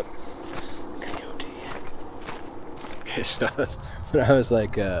 Yep. Coyote. Okay, so when I was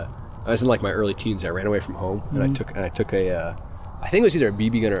in like my early teens, I ran away from home, and I took a, I think it was either a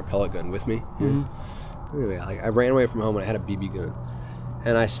BB gun or a pellet gun with me. Mm-hmm. Anyway, I ran away from home and I had a BB gun,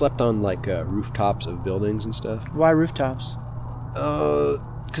 and I slept on like rooftops of buildings and stuff. Why rooftops?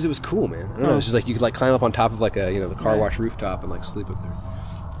 Because it was cool, man. I don't know. It's just like you could like climb up on top of like the car wash rooftop and like sleep up there.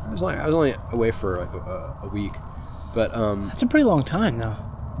 I was only away for like a week, but That's a pretty long time, though.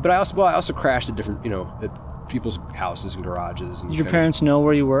 But I also crashed at different at people's houses and garages. And Did your parents know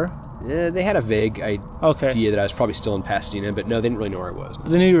where you were? Yeah, they had a vague idea that I was probably still in Pasadena, but no, they didn't really know where I was.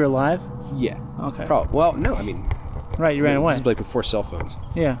 They knew you were alive? Yeah. Okay. Probably. Well, no, I mean. Right, you ran away. This is like before cell phones.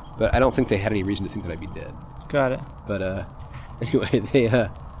 Yeah. But I don't think they had any reason to think that I'd be dead. Got it. But anyway,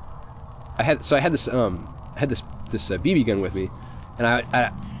 I had this BB gun with me, and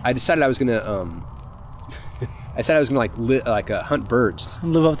I decided I was gonna hunt birds.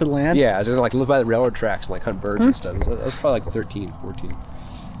 Live off the land? Yeah, I was gonna live by the railroad tracks and like hunt birds and stuff. I was probably like 13, 14.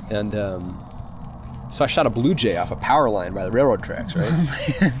 And so I shot a blue jay off a power line by the railroad tracks, right?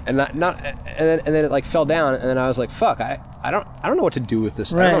 and then it like fell down, and then I was like, "Fuck! I don't know what to do with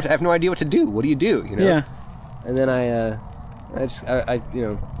this. Right. I have no idea what to do. What do you do? Yeah. And then I just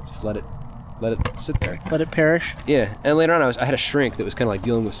let it sit there. Let it perish. Yeah. And later on, I had a shrink that was kind of like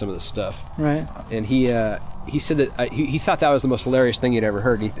dealing with some of this stuff. Right. And he said that he thought that was the most hilarious thing he'd ever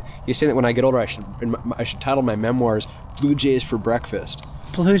heard. And he said that when I get older, I should title my memoirs "Blue Jays for Breakfast."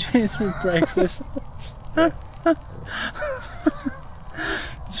 Blue Jays for breakfast.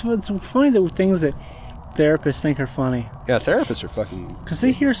 It's funny the things that therapists think are funny. Yeah, therapists are fucking... Because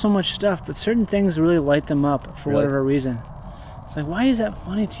they hear so much stuff, but certain things really light them up for whatever reason. It's like, why is that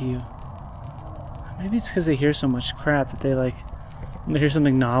funny to you? Maybe it's because they hear so much crap that they hear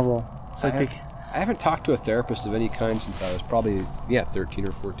something novel. It's like I haven't talked to a therapist of any kind since I was probably 13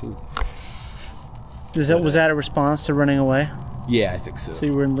 or 14. Was that a response to running away? Yeah, I think so. So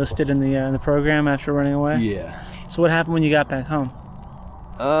you were enlisted in the program after running away? Yeah. So what happened when you got back home?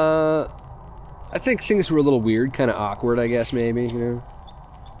 I think things were a little weird, kind of awkward, I guess, maybe,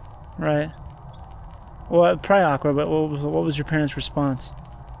 Right. Well, probably awkward, but what was your parents' response?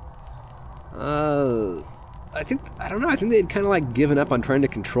 I don't know, I think they had kind of like given up on trying to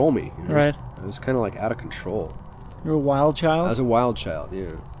control me. Right. I was kind of like out of control. You were a wild child? I was a wild child,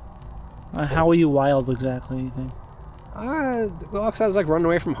 yeah. How were you wild exactly, you think? Well, because I was like running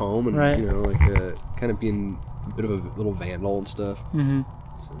away from home and, right. Kind of being a bit of a little vandal and stuff. Mm-hmm.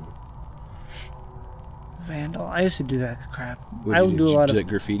 So. Vandal? I used to do that crap. I would do a lot of... like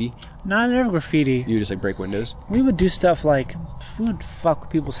graffiti? No, never graffiti. You would just like break windows? We would do stuff like, we would fuck with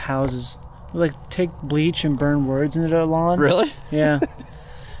people's houses. We'd like take bleach and burn words into their lawn. Really? Yeah.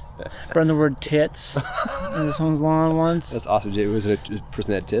 Burn the word tits into someone's lawn once. That's awesome. Was it a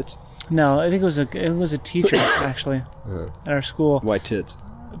person that had tits? No, I think it was a teacher actually at our school. Why tits?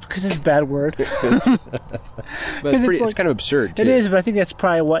 Because it's a bad word. But it's kind of absurd too. It is, but I think that's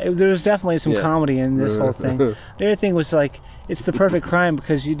probably what. There was definitely some comedy in this whole thing. The other thing was like it's the perfect crime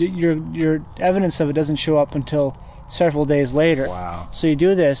because your evidence of it doesn't show up until several days later. Wow. So you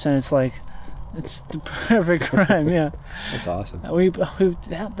do this and it's like it's the perfect crime. Yeah. That's awesome.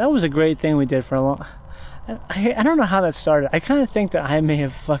 That was a great thing we did for a long. I don't know how that started. I kind of think that I may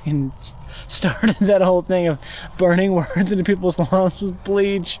have fucking started that whole thing of burning words into people's lungs with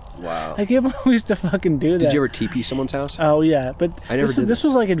bleach. Wow. I can't believe we used to fucking do that. Did you ever TP someone's house? Oh yeah, but I never did this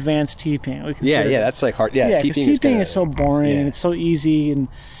was like advanced TPing. Yeah, that's like hard. Yeah, because TPing is so boring and it's so easy and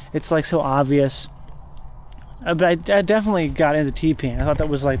it's like so obvious. But I definitely got into TPing. I thought that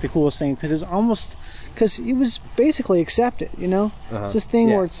was like the coolest thing because it was basically accepted, you know. It's this thing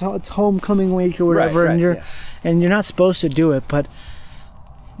where it's homecoming week or whatever, and you're not supposed to do it. But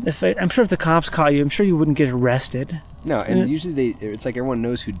I'm sure if the cops caught you, I'm sure you wouldn't get arrested. No, and usually it's like everyone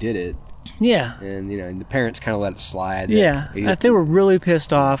knows who did it. Yeah. And and the parents kind of let it slide. If they were really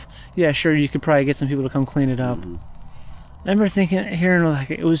pissed off, yeah, sure, you could probably get some people to come clean it up. I remember hearing like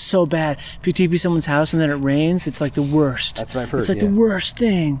it was so bad. If you TP someone's house and then it rains, it's like the worst. That's what I've heard. It's like the worst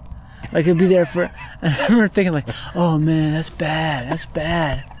thing. Like it'd be there for. I remember thinking like, oh man, that's bad. That's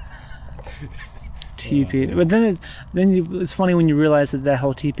bad. TP, but then it's funny when you realize that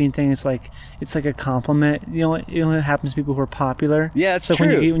whole TPing thing is like it's like a compliment. You know, it only happens to people who are popular. Yeah, it's so true.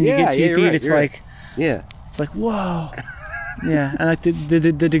 when you get TP'd, it's like yeah, it's like whoa. Yeah, and like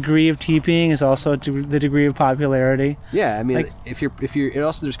the degree of TPing is also the degree of popularity. Yeah, I mean, like, if you're, it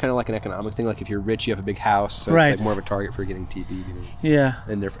also there's kind of like an economic thing. Like if you're rich, you have a big house, so it's like more of a target for getting TP'd. You know? Yeah,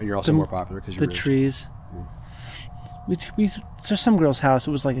 and you're also more popular because you're the rich. trees. We so some girl's house.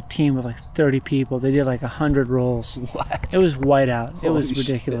 It was like a team of like 30 people. They did like 100 rolls. What? It was whiteout. It was Holy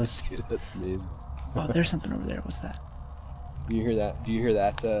ridiculous. Shit, that's amazing. Oh, there's something over there. What's that? Do you hear that? Do you hear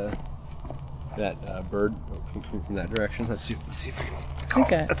that? That bird coming from that direction? Let's see if I can call.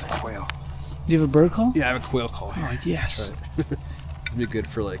 That's a quail. Do you have a bird call? Yeah, I have a quail call here. Oh yes. It'd be good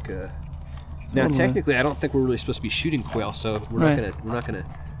for like. Now technically, I don't think we're really supposed to be shooting quail, so we're not gonna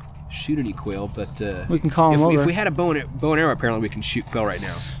shoot any quail. But we can call them over. If we had a bow and arrow, apparently we can shoot quail right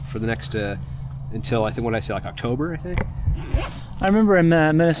now for the next until I think what I say like October. I think. I remember in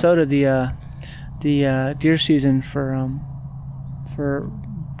Minnesota the deer season for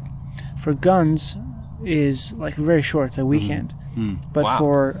guns is like very short. It's a weekend. But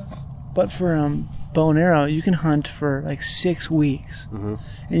for bow and arrow, you can hunt for like 6 weeks, and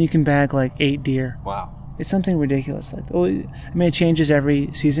you can bag like 8 deer. Wow. It's something ridiculous. Like, I mean, it changes every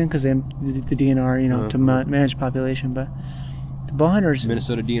season because the DNR, you know, to manage population. But the bow hunters,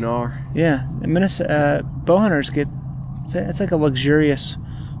 Minnesota DNR. Yeah, Minnesota bow hunters get. It's like a luxurious.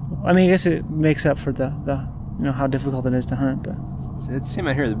 I mean, I guess it makes up for the you know how difficult it is to hunt, but. So it's the same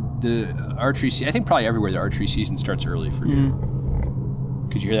out here. The archery season, I think probably everywhere the archery season starts early for you.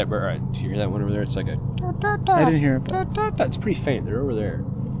 Could you hear that bird? Did you hear that one over there? It's like a. I didn't hear it. It's pretty faint. They're over there.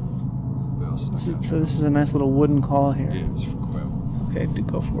 So this is a nice little wooden call here. Yeah, it's for quail. Okay,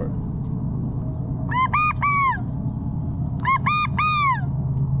 go for it.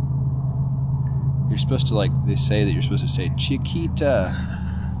 You're supposed to they say that you're supposed to say Chiquita.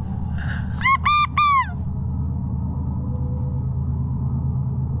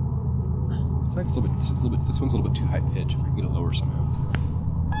 I feel like this one's a little bit too high pitch. If I can get it lower somehow.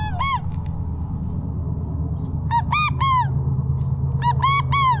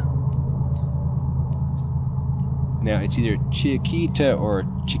 Now it's either Chiquita or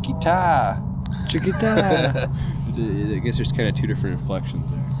Chiquita. Chiquita. I guess there's kind of 2 different inflections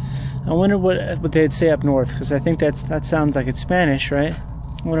there. I wonder what they'd say up north, because I think that sounds like it's Spanish, right?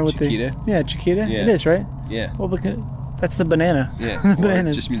 I wonder what Chiquita? Yeah, Chiquita. Yeah. It is, right? Yeah. Well, because that's the banana. Yeah. The Or banana.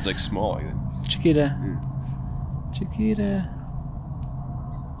 it just means like small. I think. Chiquita. Chiquita.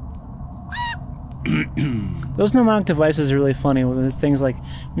 Those mnemonic devices are really funny. There's things like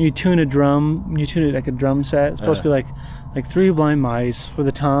when you tune a drum, like a drum set. It's supposed to be like 3 blind mice for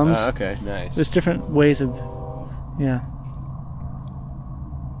the toms. Okay, nice. There's different ways of, yeah.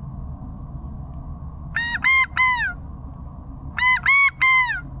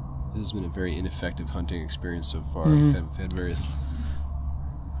 This has been a very ineffective hunting experience so far. I've had various.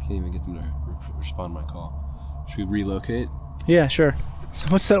 Can't even get them to respond to my call. Should we relocate? Yeah, sure. So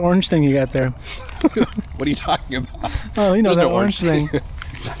what's that orange thing you got there? What are you talking about? Oh, you know, There's that no orange thing. Yeah.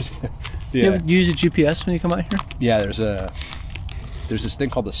 You ever use a GPS when you come out here? Yeah, there's this thing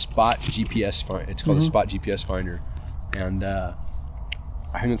called the Spot GPS Finder. It's called the Spot GPS Finder, and I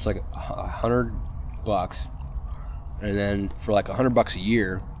think it's like $100, and then for like $100 a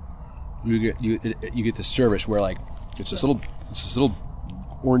year, you get this service where like it's this little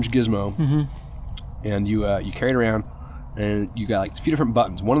orange gizmo, and you carry it around. And you got like a few different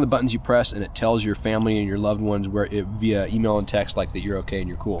buttons. One of the buttons you press, and it tells your family and your loved ones via email and text like that you're okay and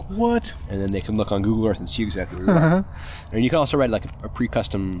you're cool. What? And then they can look on Google Earth and see exactly where you are. And you can also write like a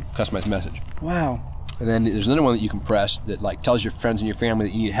customized message. Wow. And then there's another one that you can press that like tells your friends and your family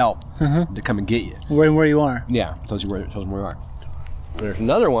that you need help to come and get you. Where you are. Yeah, tells them where you are. There's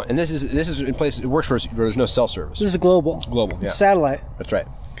another one, and this is in places it works for us where there's no cell service. This is global. Global, yeah. Satellite. That's right.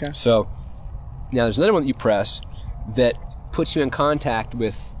 Okay. So now there's another one that you press that puts you in contact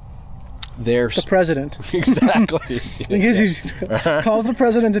with the president. Exactly. It gives you calls the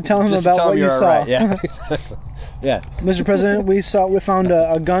president to tell him Just about tell what him you you're saw. right. Yeah. Exactly. Yeah. Mr. President, we found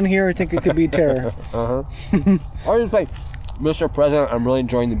a gun here. I think it could be terror. Or just like, Mr. President, I'm really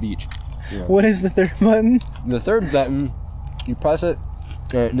enjoying the beach. Yeah. What is the third button? The third button, you press it,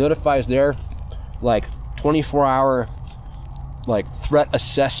 and it notifies their like 24-hour like threat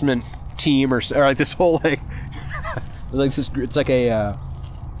assessment team or like this whole like it's like a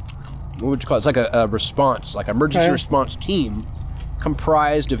what would you call it? It's like a response, like emergency response team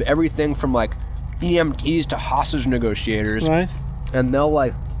comprised of everything from like EMTs to hostage negotiators. Right. And they'll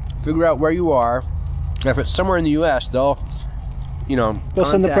like figure out where you are. And if it's somewhere in the US, they'll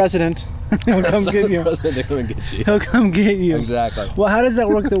send the president. He'll come get you. They'll come and get you. He'll come get you. Exactly. Well, how does that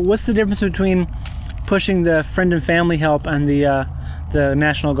work? What's the difference between pushing the friend and family help and the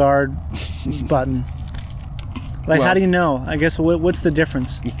National Guard button? Like, how do you know? I guess what's the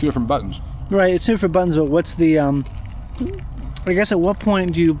difference? It's two different buttons. Right, it's two different buttons, but what's the I guess at what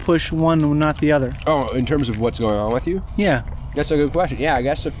point do you push one and not the other? Oh, in terms of what's going on with you? Yeah. That's a good question. Yeah, I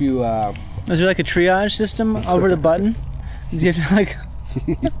guess if you is there like a triage system over the button? Do you have to like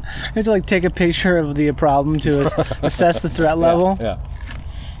you have to like take a picture of the problem to assess the threat level? Yeah.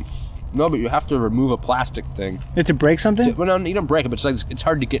 No, but you have to remove a plastic thing. You have to break something? Well, no, you don't break it, but it's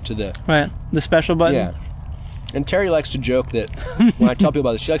hard to get to the special button. Yeah. And Terry likes to joke that when I tell people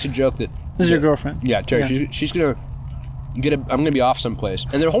about this, she likes to joke that this is your girlfriend. Yeah, Terry. Yeah. She's gonna I'm gonna be off someplace,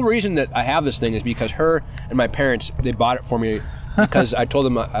 and the whole reason that I have this thing is because her and my parents, they bought it for me because I told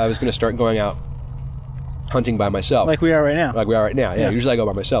them I was gonna start going out hunting by myself, like we are right now. Yeah. Usually I go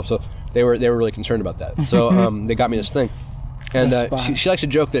by myself, so they were really concerned about that. So they got me this thing, and she likes to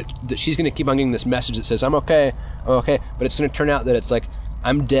joke that she's gonna keep on getting this message that says I'm okay, but it's gonna turn out that it's like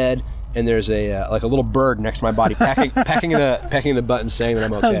I'm dead. And there's a like a little bird next to my body, pecking the button, saying that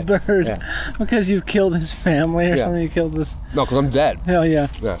I'm okay. A bird, because you've killed his family or something. You killed this. No, because I'm dead. Hell yeah.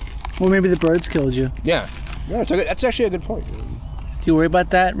 Yeah. Well, maybe the birds killed you. Yeah. No, that's actually a good point. Do you worry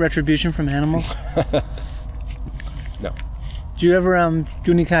about that retribution from animals? No. Do you ever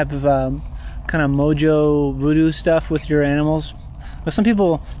do any type of kind of mojo voodoo stuff with your animals? But some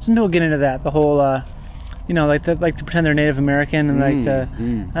people get into that. The whole. Like to pretend they're Native American and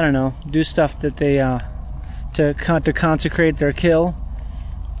I don't know, do stuff that they to consecrate their kill.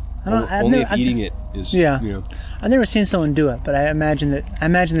 Only if eating it is. Yeah. I've never seen someone do it, but I imagine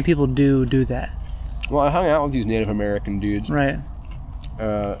that people do that. Well, I hung out with these Native American dudes. Right.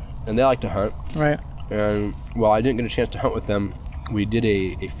 And they like to hunt. Right. And while I didn't get a chance to hunt with them, we did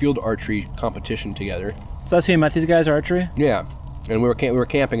a field archery competition together. So that's how you met these guys, archery? Yeah. And we were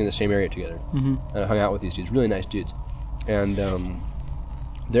camping in the same area together, and I hung out with these dudes, really nice dudes. And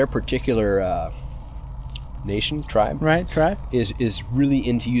their particular tribe, is really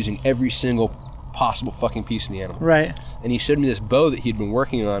into using every single possible fucking piece of the animal. Right. And he showed me this bow that he'd been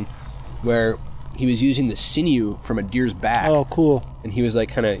working on, where he was using the sinew from a deer's back. Oh, cool. And he was like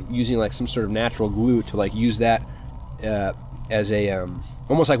kind of using like some sort of natural glue to like use that as a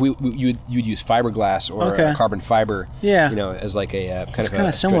almost like you'd use fiberglass or carbon fiber. Yeah. As like a kind of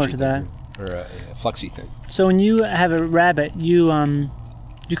a similar to that, or a flexy thing. So when you have a rabbit, you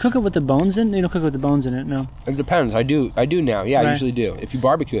cook it with the bones in? You don't cook it with the bones in it, no. It depends. I do now. Yeah, right. I usually do. If you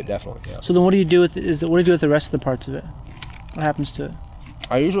barbecue it, definitely. Yeah. So then, what do you do with the rest of the parts of it? What happens to it?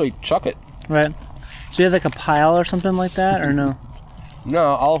 I usually chuck it. Right. So you have like a pile or something like that, or no?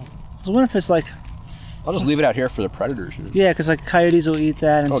 No, So what if it's like? I'll just leave it out here for the predators. Yeah, because like coyotes will eat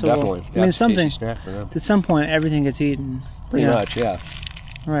that, and so definitely. I mean, something. At some point, everything gets eaten. Pretty much, yeah.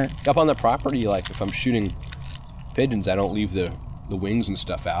 Right. Up on the property, like if I'm shooting pigeons, I don't leave the wings and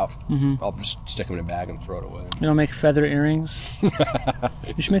stuff out. I'll just stick them in a bag and throw it away. You don't make feather earrings? You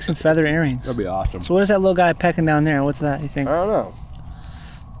should make some feather earrings. That'd be awesome. So what is that little guy pecking down there? What's that, you think? I don't know.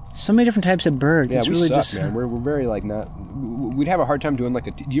 So many different types of birds. Yeah, it's we really suck, just, man. We're very like not. We'd have a hard time doing like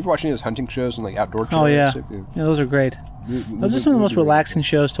a. Do you ever watch any of those hunting shows and like outdoor shows? Oh yeah, those are great. Those are some of the most relaxing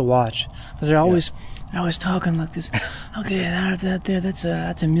shows to watch because they're always talking like this. Okay, that there, that's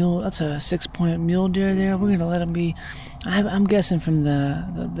a mule. That's a 6-point mule deer there. We're gonna let him be. I'm guessing from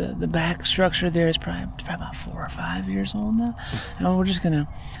the back structure there is probably about 4 or 5 years old now. And we're just gonna.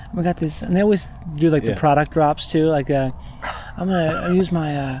 We got this, and they always do like the product drops too. Like I'm gonna use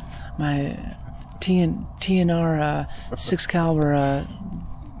my my TNR 6 caliber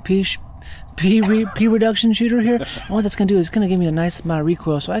P reduction shooter here. And what that's gonna do is it's gonna give me a nice amount of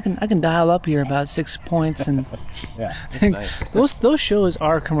recoil, so I can dial up here about 6 points and. Yeah, that's nice. Those shows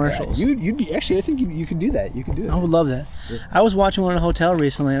are commercials. Yeah, you'd be actually. I think you could do that. You could do that. I would love that. Yeah. I was watching one in a hotel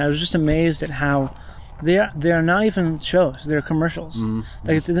recently, and I was just amazed at how they are not even shows; they're commercials.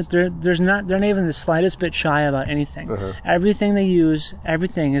 Like they're not even the slightest bit shy about anything. Everything they use,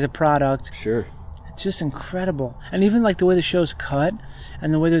 everything is a product. Sure. It's just incredible, and even like the way the show's cut,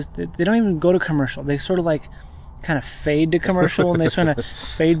 and the way they don't even go to commercial. They sort of like kind of fade to commercial, and they sort of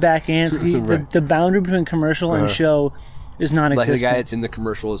fade back in. Right. The boundary between commercial and show is non-existent. Like the guy that's in the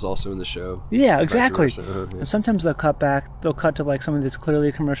commercial is also in the show. Yeah, exactly. And sometimes they'll cut back. They'll cut to like something that's clearly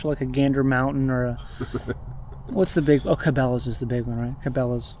a commercial, like a Gander Mountain or a what's the big? Oh, Cabela's is the big one, right?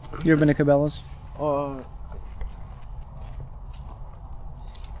 Cabela's. You ever been to Cabela's?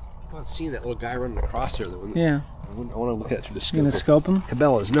 I'm seeing that little guy running across there. Yeah. I want to look at it through the scope. You gonna scope him?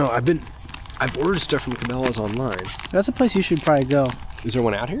 Cabela's. No, I've ordered stuff from Cabela's online. That's a place you should probably go. Is there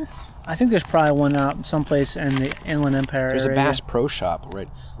one out here? I think there's probably one out someplace in the Inland Empire There's area. a Bass Pro Shop right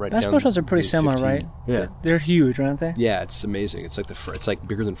Bass Pro Shops are pretty similar, 15. right? Yeah. They're huge, aren't they? Yeah, it's amazing. It's like it's like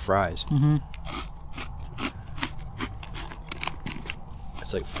bigger than Fry's.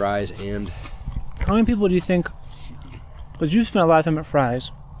 It's like Fry's and... How many people do you think... Because you spent a lot of time at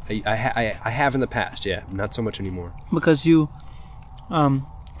Fry's. I have in the past, yeah. Not so much anymore. Because you,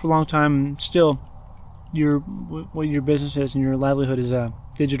 for a long time, still, what your business is and your livelihood is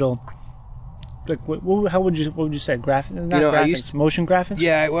digital. Like, what would you say? Graphic? Not graphics. Motion graphics?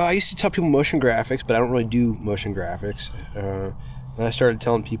 Yeah, well, I used to tell people motion graphics, but I don't really do motion graphics. Then I started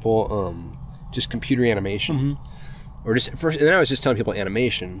telling people just computer animation. Or just first, and then I was just telling people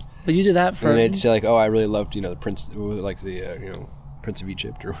animation. But you did that for... And they'd say like, oh, I really loved, the Prince, like the, Prince of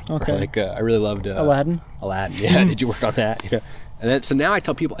Egypt, or like I really loved Aladdin. Aladdin, yeah. Did you work on that? Yeah. And then so now I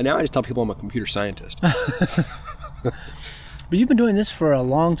just tell people I'm a computer scientist. But you've been doing this for a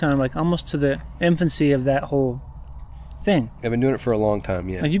long time, like almost to the infancy of that whole thing. I've been doing it for a long time,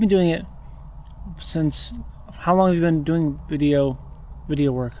 yeah. Like you've been doing it since... How long have you been doing video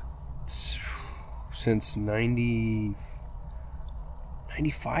work? Since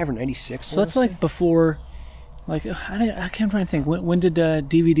 95 or 96. So that's like before... Like, I can't try to think. When did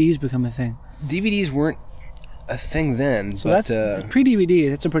DVDs become a thing? DVDs weren't a thing then. So but, that's pre-DVD.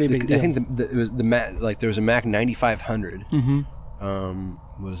 That's a pretty big deal. I think it was the Mac, like there was a Mac 9500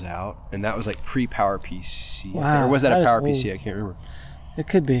 was out, and that was like pre-Power PC. Wow, or was that a Power old. PC? I can't remember. It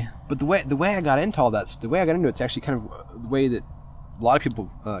could be. But the way I got into all that, it's actually kind of the way that a lot of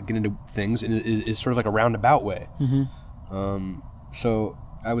people get into things is sort of like a roundabout way. So.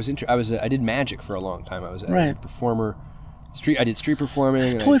 I did magic for a long time. I was a performer. I did street performing.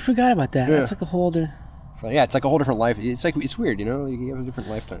 I totally forgot about that. Yeah. That's like a whole other... Yeah, it's like a whole different life. It's weird, you have a different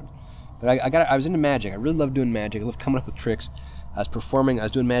lifetime. But I was into magic. I really loved doing magic. I loved coming up with tricks. I was performing. I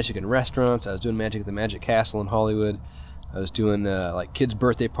was doing magic in restaurants. I was doing magic at the Magic Castle in Hollywood. I was doing like kids'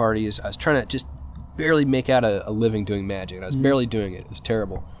 birthday parties. I was trying to just barely make out a living doing magic. And I was barely doing it. It was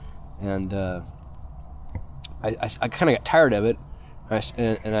terrible. And I kind of got tired of it.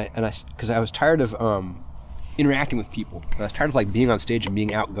 Because I was tired of interacting with people. I was tired of like being on stage and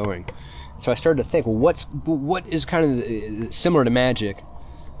being outgoing. So I started to think, well, what is kind of similar to magic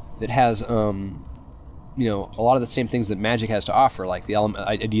that has, a lot of the same things that magic has to offer, like the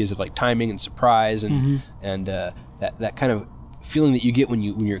ideas of like timing and surprise and that kind of feeling that you get when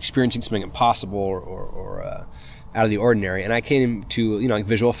you're experiencing something impossible or out of the ordinary. And I came to like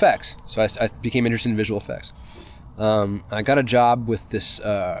visual effects, so I became interested in visual effects. I got a job with this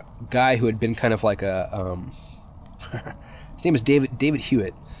guy who had been kind of like a his name is David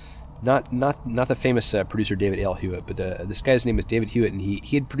Hewitt, not the famous producer David L. Hewitt, but this guy's name is David Hewitt, and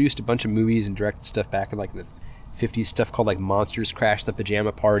he had produced a bunch of movies and directed stuff back in like the 50s, stuff called like Monsters Crash the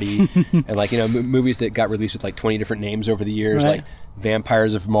Pajama Party, and like movies that got released with like 20 different names over the years, like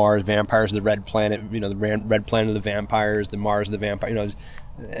Vampires of Mars, Vampires of the Red Planet, the Red Planet of the Vampires, the Mars of the Vampire,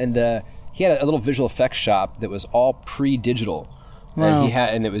 and he had a little visual effects shop that was all pre-digital. Wow.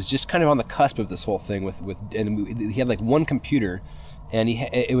 And it was just kind of on the cusp of this whole thing he had like one computer, and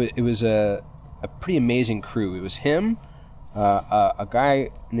it was a pretty amazing crew. It was him, a guy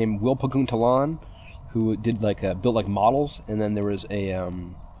named Will Paguntalan, who did built like models, and then there was a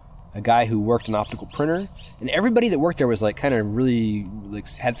guy who worked an optical printer, and everybody that worked there was like kind of really like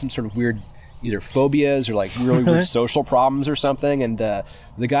had some sort of weird either phobias or like really weird social problems or something. And the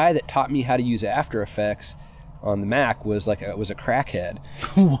guy that taught me how to use After Effects on the Mac was a crackhead.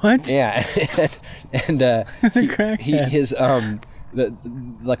 What? Yeah, and he's a crackhead. His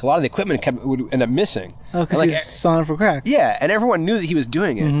like a lot of the equipment would end up missing. Oh, because he's selling it for crack. Yeah, and everyone knew that he was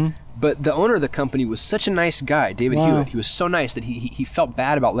doing it. But the owner of the company was such a nice guy, David Hewitt. He was so nice that he felt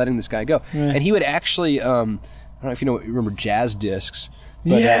bad about letting this guy go. Right. And he would actually, I don't know if you remember Jazz Discs.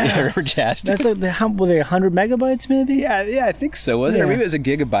 But, I remember Jazz Discs. That's like, were they 100 megabytes maybe? Yeah, I think so. Wasn't it? Or maybe it was a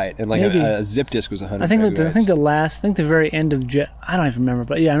gigabyte, and like a zip disk was 100 megabytes. I think the very end of I don't even remember,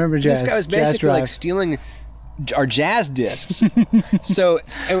 but yeah, I remember Jazz. This guy was basically like stealing our Jazz discs. So,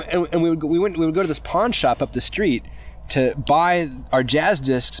 and we would go to this pawn shop up the street to buy our Jazz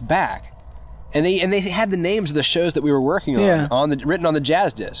discs back, and they had the names of the shows that we were working on written on the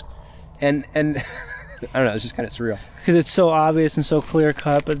Jazz disc, and I don't know, it's just kind of surreal because it's so obvious and so clear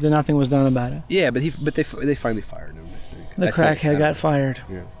cut, but then nothing was done about it. Yeah, but they finally fired him. I think the crackhead got fired.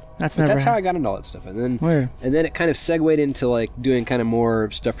 Yeah. That's how I got into all that stuff, and then it kind of segued into like doing kind of more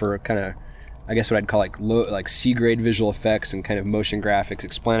stuff for kind of, I guess what I'd call like C-grade visual effects and kind of motion graphics,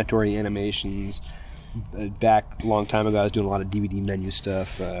 explanatory animations. Back a long time ago, I was doing a lot of DVD menu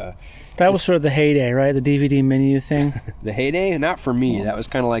stuff. That was sort of the heyday, right? The DVD menu thing. The heyday? Not for me. That was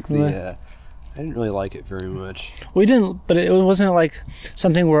kind of like the. I didn't really like it very much. We didn't, but it wasn't like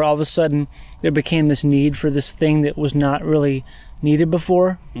something where all of a sudden there became this need for this thing that was not really needed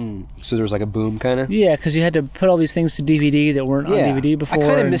before. So there was like a boom, kind of. Yeah, because you had to put all these things to DVD that weren't on DVD before. I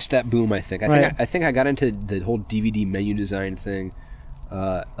kind of missed that boom. I think I got into the whole DVD menu design thing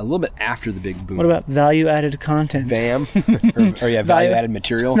a little bit after the big boom. What about value-added content? VAM, or value-added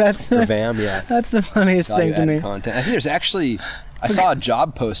material, or VAM. Yeah, that's the funniest thing to me. Content. I think there's actually. I saw a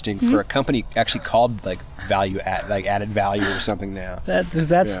job posting for a company actually called like added value or something now.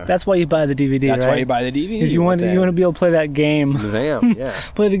 That's why you buy the DVD. That's right? why you buy the DVD. Because you want to be able to play that game. VAM, yeah.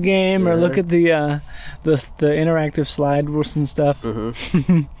 Play the game or look at the interactive slide and stuff.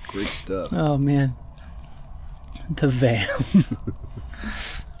 Great stuff. Oh man, the VAM.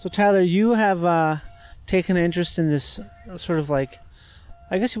 So Tyler, you have taken an interest in this sort of like,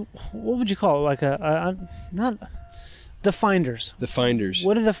 I guess, what would you call it? Like not. The Finders. The Finders.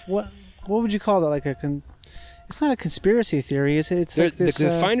 What would you call that? Like it's not a conspiracy theory, is it? It's like this,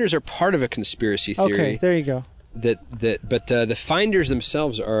 the Finders are part of a conspiracy theory. Okay, there you go. But the Finders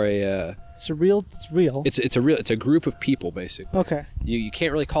themselves are It's real. It's a group of people basically. Okay. You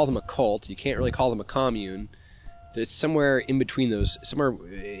can't really call them a cult. You can't really call them a commune. It's somewhere in between those, somewhere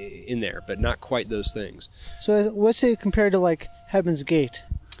in there, but not quite those things. So what's it compared to like Heaven's Gate?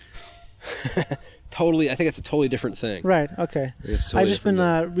 Totally, I think it's a totally different thing. Right. Okay. Totally I've just been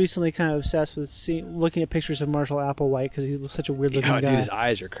recently kind of obsessed with looking at pictures of Marshall Applewhite because he's such a weird looking guy. Dude, his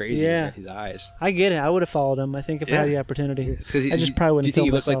eyes are crazy. Yeah, man. His eyes. I get it. I would have followed him. I think if I had the opportunity. It's because I just probably wouldn't. Do you think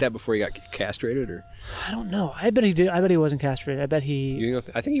he looked like that before he got castrated, or? I don't know. I bet he did. I bet he wasn't castrated. I bet he.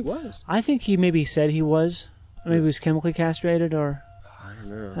 I think he was. I think he maybe said he was. Maybe he was chemically castrated, or.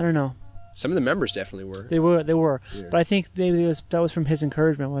 I don't know. Some of the members definitely were. They were. Yeah. But I think maybe that was from his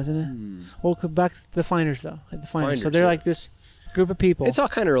encouragement, wasn't it? Well, back to the Finders, though. The Finders. So they're like this group of people. It's all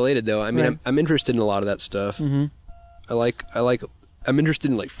kind of related, though. I mean, I'm interested in a lot of that stuff. Mm-hmm. I'm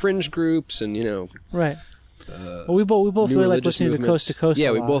interested in like fringe groups and Right. Well, we both really like listening to Coast to Coast.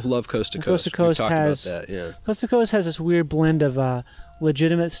 Yeah, we both love Coast to Coast. Coast to Coast Coast to Coast has this weird blend of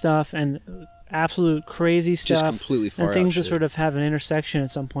legitimate stuff and absolute crazy stuff, just completely far and things out that sort of have an intersection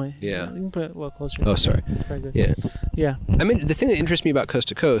at some point. Yeah, you can put it a little closer. Oh, sorry. That's very good. Yeah. I mean, the thing that interests me about Coast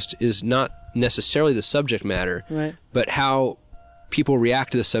to Coast is not necessarily the subject matter, right, but how people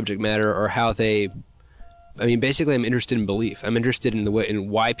react to the subject matter, or how they. I mean, basically, I'm interested in belief. I'm interested in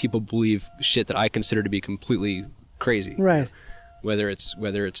why people believe shit that I consider to be completely crazy. Right. Whether it's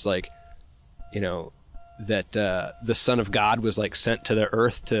like, that the Son of God was like sent to the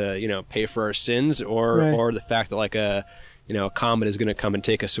earth to pay for our sins, or the fact that like a comet is going to come and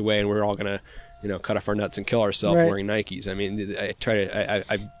take us away and we're all going to cut off our nuts and kill ourselves wearing Nikes. I mean,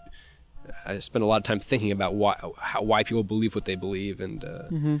 I spend a lot of time thinking about why people believe what they believe, and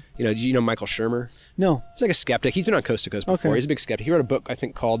do you know Michael Shermer? No. He's like a skeptic. He's been on Coast to Coast before. Okay. He's a big skeptic. He wrote a book I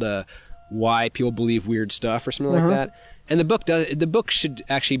think called Why People Believe Weird Stuff or something like that. And the book should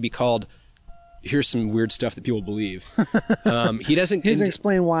actually be called Here's Some Weird Stuff That People Believe. He doesn't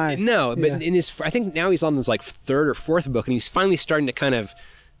explain why. No, but in his, I think now he's on his like third or fourth book, and he's finally starting to kind of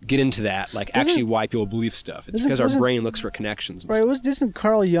get into that, like actually why people believe stuff. It's because our brain looks for connections. And stuff. Doesn't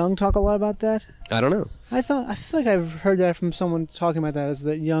Carl Jung talk a lot about that? I don't know. I feel like I've heard that from someone talking about that. Is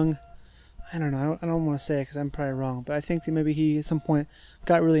that Jung? I don't know. I don't want to say it because I'm probably wrong, but I think that maybe he at some point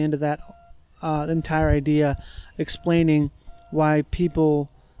got really into that entire idea, explaining why people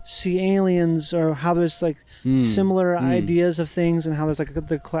see aliens, or how there's like similar ideas of things, and how there's like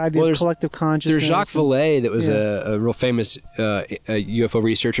the idea of collective consciousness. There's Jacques Vallée that was a real famous UFO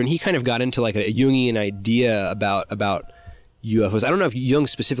researcher, and he kind of got into like a Jungian idea about UFOs. I don't know if Jung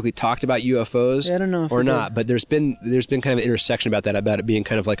specifically talked about UFOs Yeah, I don't know if or he not, did. but there's been kind of an intersection about it being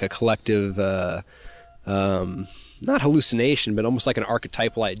kind of like a collective, not hallucination, but almost like an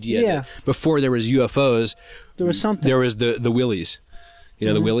archetypal idea. Yeah. That before there was UFOs, There was something. There was the Willies. You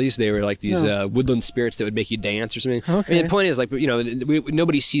know, the Willies, they were like these No. woodland spirits that would make you dance or something. Okay. I mean, the point is, like, you know,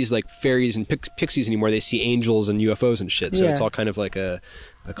 nobody sees like fairies and pixies anymore. They see angels and UFOs and shit. So Yeah. it's all kind of like a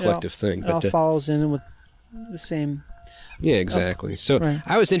collective thing. It all follows in with the same. Yeah, exactly. So Right.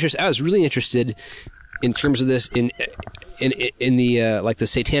 I was really interested in terms of this in the like the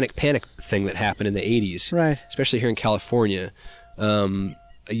satanic panic thing that happened in the 80s, Right. especially here in California.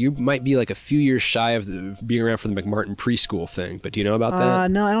 You might be like a few years shy of being around for the McMartin preschool thing, but do you know about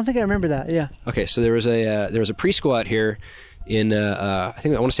that? No, I don't think I remember that. Yeah. Okay, so there was a preschool out here in I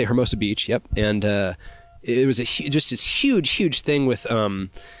want to say Hermosa Beach. Yep, and it was just this huge thing with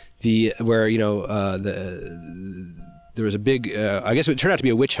there was a big I guess it turned out to be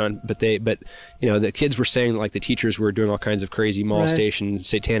a witch hunt, but you know, the kids were saying like the teachers were doing all kinds of crazy molestation,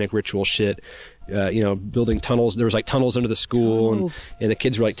 satanic ritual shit. You know, building tunnels. There was like tunnels under the school, and the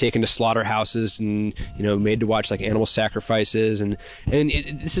kids were like taken to slaughterhouses and, you know, made to watch like animal sacrifices, and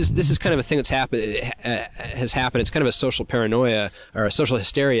this is kind of a thing that's has happened. It's kind of a social paranoia, or a social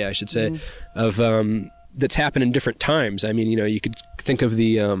hysteria, I should say, of that's happened in different times. I mean, you know, you could think of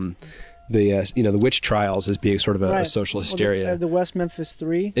the witch trials as being sort of a social hysteria. Well, the West Memphis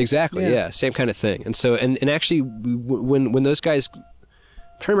 3. Exactly. Yeah, same kind of thing. And so, and actually, when those guys,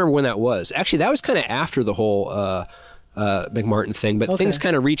 I'm trying to remember when that was. Actually, that was kind of after the whole McMartin thing, but things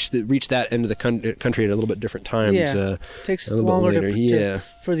kind of reached that end of the country at a little bit different times. Yeah, takes a little longer bit later.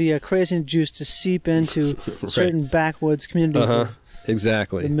 for the crazy juice to seep into certain backwoods communities of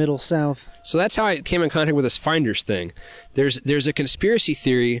exactly the Middle South. So that's how I came in contact with this Finders thing. There's a conspiracy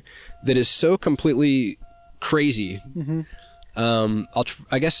theory that is so completely crazy.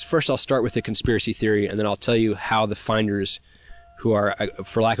 I guess first I'll start with the conspiracy theory, and then I'll tell you how the Finders, who are,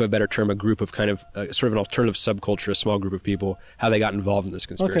 for lack of a better term, a group of kind of sort of an alternative subculture, a small group of people, how they got involved in this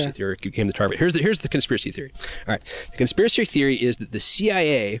conspiracy theory, became the target. Here's the conspiracy theory. All right, the conspiracy theory is that the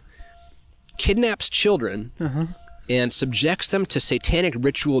CIA kidnaps children and subjects them to satanic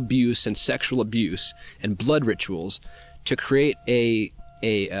ritual abuse and sexual abuse and blood rituals to create a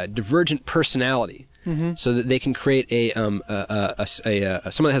divergent personality, so that they can create someone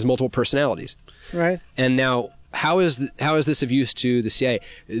that has multiple personalities. Right. And now, how is this of use to the CIA?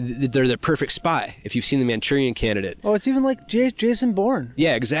 They're the perfect spy. If you've seen The Manchurian Candidate. Oh, it's even like Jason Bourne.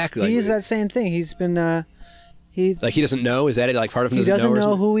 Yeah, exactly. He is that same thing. He's been he doesn't know. Is that it? Like part of him doesn't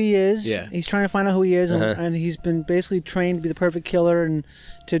know who he is. Yeah. He's trying to find out who he is, and he's been basically trained to be the perfect killer and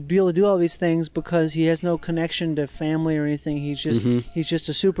to be able to do all these things because he has no connection to family or anything. He's just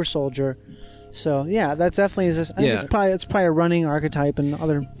a super soldier. So yeah, that definitely is. I think it's probably a running archetype and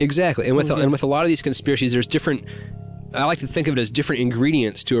other. Exactly, and with a lot of these conspiracies, there's different. I like to think of it as different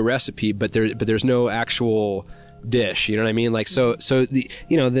ingredients to a recipe, but there's no actual dish. You know what I mean? Like so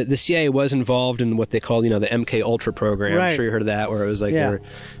the CIA was involved in what they called the MK Ultra program. Right. I'm sure you heard of that, where it was like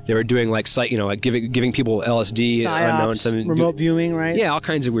they were doing like like giving people LSD, PSYOPs, remote viewing, right? Yeah, all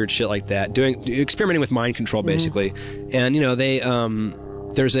kinds of weird shit like that. Experimenting with mind control basically, and they.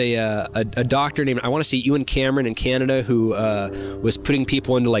 There's a doctor named, I want to say Ewan Cameron in Canada, who was putting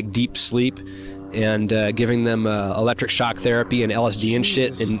people into like deep sleep and giving them electric shock therapy and LSD and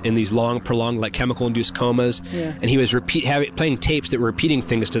shit in these long, prolonged like chemical-induced comas. Yeah. And he was playing tapes that were repeating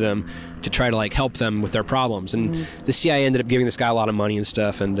things to them to try to like help them with their problems. And the CIA ended up giving this guy a lot of money and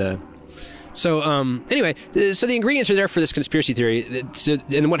stuff. And so anyway, so the ingredients are there for this conspiracy theory.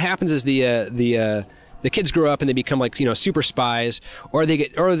 And what happens is the kids grow up and they become like super spies, or they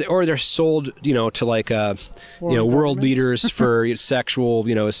get or they're sold to like world leaders for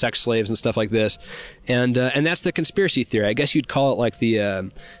sexual sex slaves and stuff like this, and that's the conspiracy theory. I guess you'd call it like the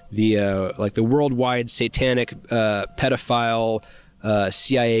worldwide satanic pedophile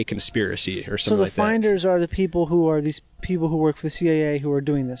CIA conspiracy or something like that. So the Finders are the people who are these people who work for the CIA who are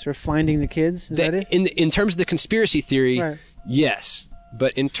doing this, or finding the kids. Is that it? In terms of the conspiracy theory, yes.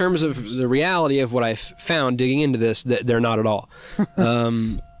 But in terms of the reality of what I've found digging into this, they're not at all.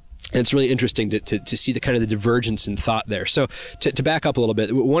 And it's really interesting to see the kind of the divergence in thought there. So to back up a little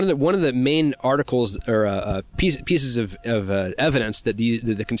bit, one of the main articles or pieces of evidence that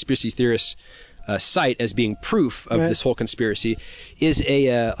the conspiracy theorists cite as being proof of this whole conspiracy is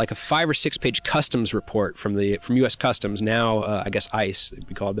like a 5 or 6 page customs report from U.S. Customs, now I guess ICE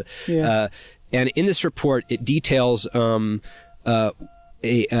we call it. And in this report, it details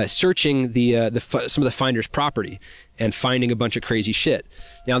searching some of the finders' property and finding a bunch of crazy shit.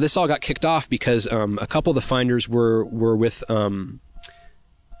 Now, this all got kicked off because a couple of the finders were with some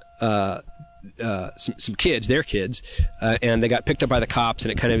kids, their kids, and they got picked up by the cops,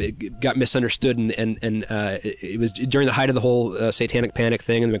 and it got misunderstood, and it was during the height of the whole satanic panic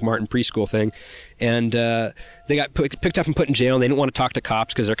thing and the McMartin preschool thing, and they got picked up and put in jail, and they didn't want to talk to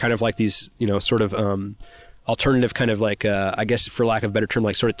cops because they're kind of like these, sort of alternative kind of like, I guess for lack of a better term,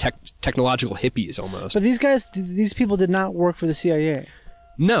 like sort of technological hippies almost. But these people did not work for the CIA.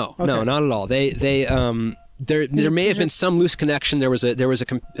 No, Okay. no, not at all. There may have been some loose connection. There was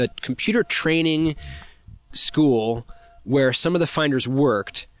a computer training school where some of the finders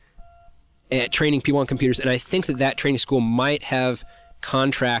worked at training people on computers, and I think that training school might have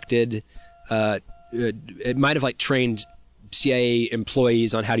contracted. It might have like trained CIA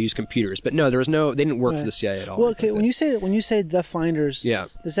employees on how to use computers, but no, they didn't work for the CIA at all. Well, okay, when you say the finders, yeah,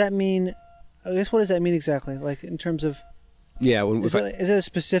 does that mean? I guess what does that mean exactly? Like in terms of. Yeah, is it a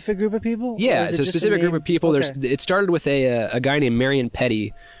specific group of people? Yeah, it's a specific group of people. Okay. It started with a guy named Marion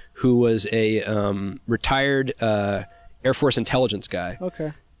Petty, who was a retired Air Force intelligence guy.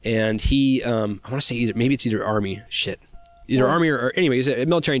 Okay. And he, I want to say either Army. Army or anyway, he's a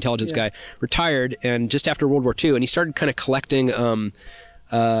military intelligence guy, retired, and just after World War II, and he started kind of collecting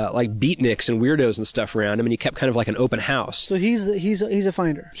like beatniks and weirdos and stuff around him, and he kept kind of like an open house. So he's a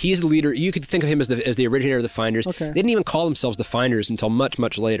finder. He's the leader. You could think of him as the originator of the finders. Okay. They didn't even call themselves the finders until much,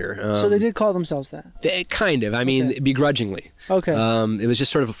 much later. So they did call themselves that? Kind of. I mean, begrudgingly. Okay. It was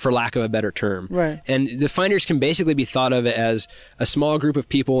just sort of for lack of a better term. Right. And the finders can basically be thought of as a small group of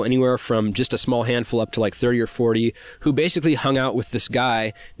people, anywhere from just a small handful up to like 30 or 40, who basically hung out with this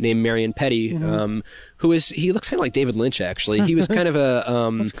guy named Marion Petty, he looks kind of like David Lynch, actually. He was kind of a...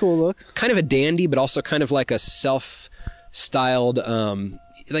 That's a cool look. Kind of a dandy, but also kind of like a self-styled...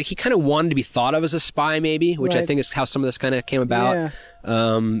 like he kind of wanted to be thought of as a spy, maybe, which I think is how some of this kind of came about.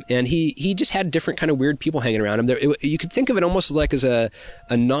 Yeah. And he just had different kind of weird people hanging around him. You could think of it almost like as a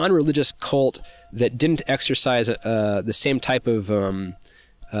non-religious cult that didn't exercise the same type of...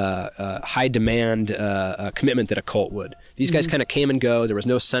 high demand commitment that a cult would. These guys kind of came and go. There was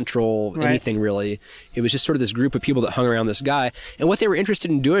no central anything really. It was just sort of this group of people that hung around this guy. And what they were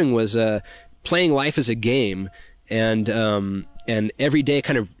interested in doing was playing life as a game, and every day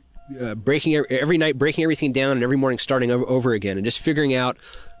kind of every night breaking everything down, and every morning starting over again, and just figuring out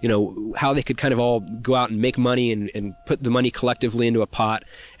how they could kind of all go out and make money and put the money collectively into a pot.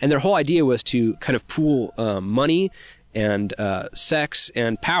 And their whole idea was to kind of pool money and sex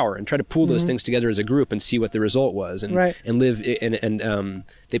and power, and try to pool those things together as a group and see what the result was, and live and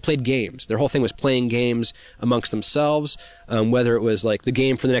they played games. Their whole thing was playing games amongst themselves, whether it was like the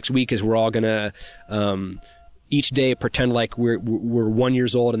game for the next week is we're all gonna each day pretend like we're 1 year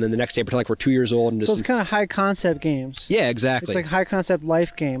old, and then the next day pretend like we're 2 years old, and so it's kind of high concept games. Yeah, exactly. It's like high concept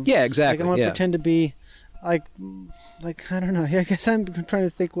life games. Yeah, exactly. Like I want to pretend to be like I don't know. I guess I'm trying to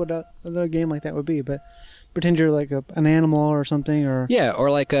think what another game like that would be, but pretend you're like an animal or something, or or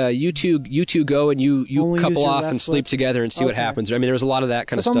like you two go and you couple off and sleep together and see what happens. I mean, there was a lot of that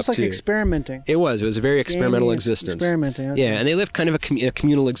kind of stuff too. It's almost like experimenting. It was a very experimental existence. Experimenting. Okay. Yeah, and they lived kind of a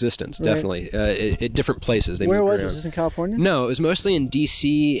communal existence, definitely, at different places. Where was this? Is this in California? No, it was mostly in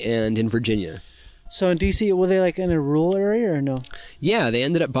D.C. and in Virginia. So in D.C., were they like in a rural area or no? Yeah, they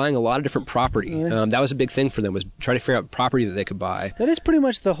ended up buying a lot of different property. Really? That was a big thing for them, was trying to figure out property that they could buy. That is pretty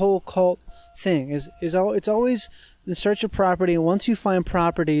much the whole cult thing. It's always the search of property, and once you find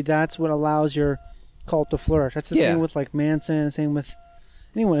property, that's what allows your cult to flourish. That's the same with like Manson, the same with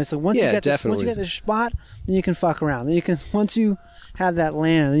anyone. It's like once you get this spot, then you can fuck around. Then you can once you have that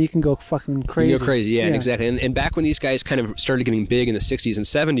land, then you can go fucking crazy. You go crazy, yeah. Exactly. And back when these guys kind of started getting big in the 60s and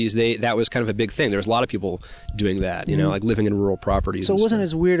 70s, that was kind of a big thing. There was a lot of people doing that, like living in rural properties. So it wasn't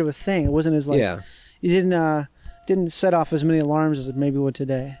as weird of a thing. It wasn't as like you didn't set off as many alarms as it maybe would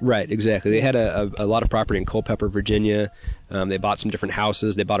today. Right, exactly. They had a lot of property in Culpeper, Virginia. They bought some different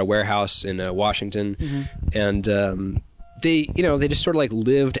houses. They bought a warehouse in Washington, and they just sort of like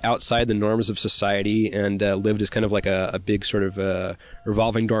lived outside the norms of society, and lived as kind of like a big sort of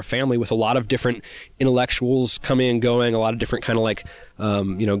revolving door family with a lot of different intellectuals coming and going, a lot of different kind of like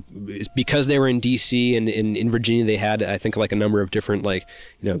because they were in DC and in Virginia, they had, I think, like a number of different like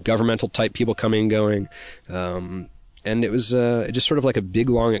governmental type people coming and going, and it was just sort of like a big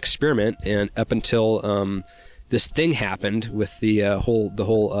long experiment, and up until this thing happened with the whole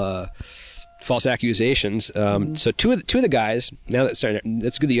false accusations. So two of the guys. That's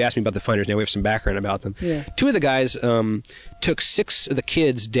good that you asked me about the finders. Now we have some background about them. Yeah. Two of the guys took 6 of the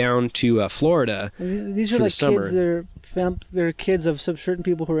kids down to Florida. These are for like the summer. kids. They're kids of some certain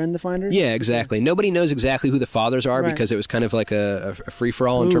people who are in the finders. Yeah, exactly. Nobody knows exactly who the fathers are because it was kind of like a free for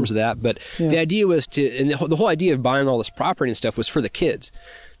all in terms of that. But the idea was and the whole idea of buying all this property and stuff was for the kids.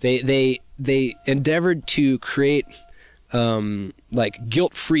 They endeavored to create like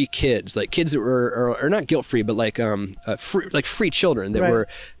guilt-free kids, like kids that were or not guilt-free, but like free children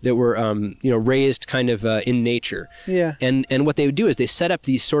that were raised kind of in nature. Yeah. And what they would do is they set up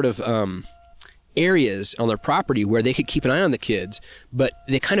these sort of areas on their property where they could keep an eye on the kids, but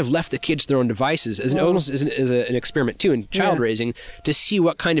they kind of left the kids to their own devices almost as an experiment too in child raising, to see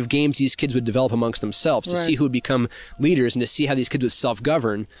what kind of games these kids would develop amongst themselves, to see who would become leaders, and to see how these kids would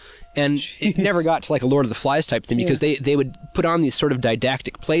self-govern. And it never got to like a Lord of the Flies type thing, because they would put on these sort of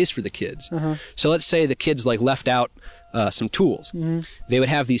didactic plays for the kids. So let's say the kids like left out some tools. They would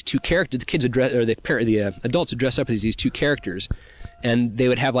have these 2 characters. The kids would dress, or the adults would dress up as these 2 characters, and they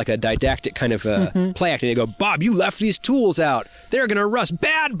would have like a didactic kind of play act. And they go, "Bob, you left these tools out. They're going to rust.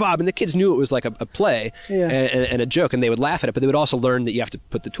 Bad, Bob." And the kids knew it was like a play and a joke, and they would laugh at it, but they would also learn that you have to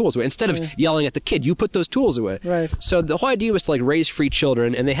put the tools away. Instead of yelling at the kid, you put those tools away. Right. So the whole idea was to like raise free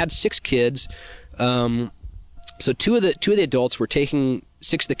children, and they had 6 kids. So two of the adults were taking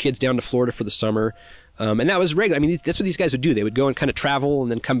 6 of the kids down to Florida for the summer. And that was regular. I mean, that's what these guys would do. They would go and kind of travel and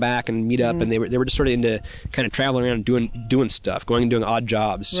then come back and meet up, and they were just sort of into kind of traveling around and doing stuff, going and doing odd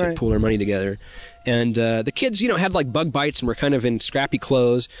jobs to pool their money together. And the kids, had like bug bites and were kind of in scrappy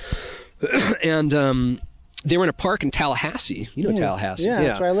clothes. And they were in a park in Tallahassee. You know Tallahassee. Yeah,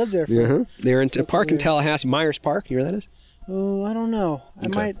 that's where I lived there. They were in a park in Tallahassee, Myers Park. You know where that is? Oh, I don't know. I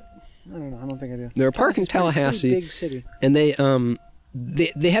don't know. I don't think I do. They're a park in Tallahassee. Big city. And they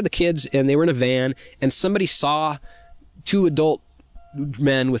had the kids, and they were in a van, and somebody saw 2 adult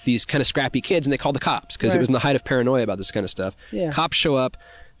men with these kind of scrappy kids, and they called the cops because it was in the height of paranoia about this kind of stuff. Yeah. Cops show up.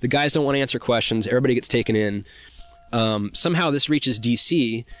 The guys don't want to answer questions. Everybody gets taken in. Somehow this reaches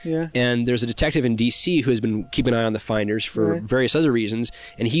D.C., and there's a detective in D.C. who has been keeping an eye on the finders for various other reasons,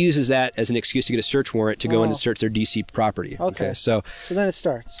 and he uses that as an excuse to get a search warrant to go in and search their D.C. property. Okay. So then it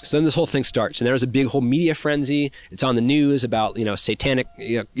starts. So then this whole thing starts, and there's a big whole media frenzy. It's on the news about satanic,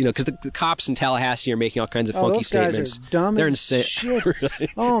 because the cops in Tallahassee are making all kinds of funky statements. Those guys are dumb. They're as insane. Shit. Really?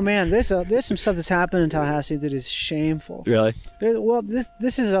 Oh man, there's some stuff that's happened in Tallahassee that is shameful. Really? Well,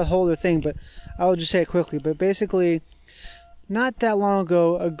 this is a whole other thing, but I'll just say it quickly. But basically, not that long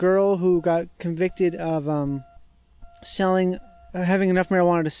ago, a girl who got convicted of having enough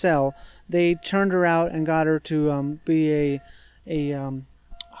marijuana to sell, they turned her out and got her to be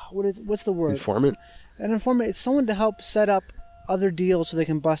what's the word? Informant? An informant. It's someone to help set up other deals so they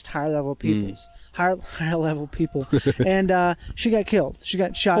can bust higher level people. And she got killed. She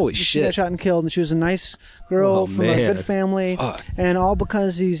got shot. Holy shit. She got shot and killed, and she was a nice girl from a good family. Fuck. And all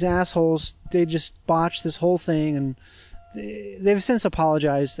because these assholes, they just botched this whole thing, and they've since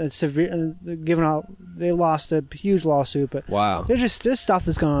apologized and they lost a huge lawsuit, but wow, there's stuff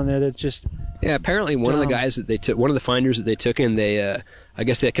that's going on there that's just apparently one of the guys that they took, one of the finders that they took in, they I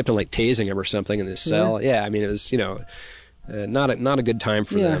guess they kept on like tasing him or something in this cell. I mean, it was not a good time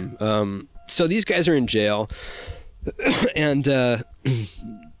for them. So these guys are in jail, and now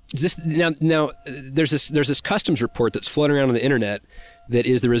there's this customs report that's floating around on the internet that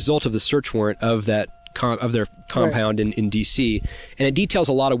is the result of the search warrant of that of their compound in D.C., and it details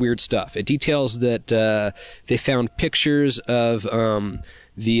a lot of weird stuff. It details that they found pictures of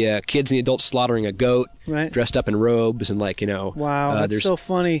the kids and the adults slaughtering a goat, dressed up in robes, and wow, that's so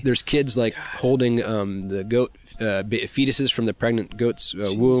funny. There's kids holding the goat fetuses from the pregnant goat's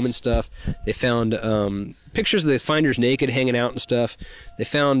womb and stuff. They found pictures of the finders naked, hanging out and stuff. They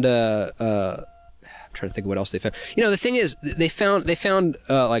found I'm trying to think of what else they found. The thing is, they found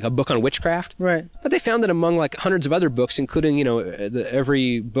like a book on witchcraft, right? But they found it among like hundreds of other books, including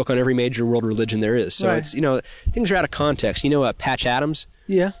every book on every major world religion there is. So it's things are out of context. Patch Adams,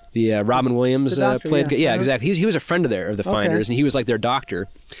 the Robin Williams the doctor, played. Exactly. He was a friend of the finders, and he was like their doctor,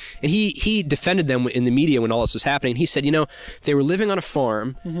 and he defended them in the media when all this was happening. He said, they were living on a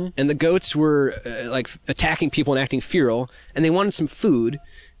farm, and the goats were like attacking people and acting feral, and they wanted some food.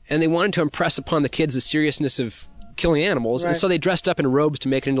 And they wanted to impress upon the kids the seriousness of killing animals, and so they dressed up in robes to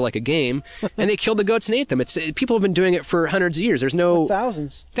make it into like a game, and they killed the goats and ate them. People have been doing it for hundreds of years. There's no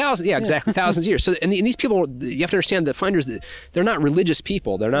thousands, exactly, thousands of years. So, and these people, you have to understand, the finders, they're not religious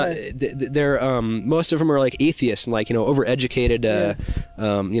people. They're not. They're most of them are like atheists and overeducated,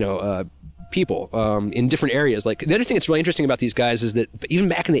 people in different areas. Like the other thing that's really interesting about these guys is that even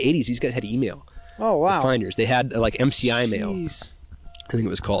back in the 80s, these guys had email. Oh, wow. The finders. They had like MCI mail. Jeez. I think it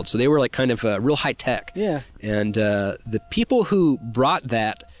was called. So they were like kind of real high tech. Yeah. And the people who brought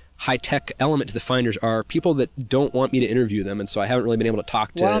that high tech element to the finders are people that don't want me to interview them, and so I haven't really been able to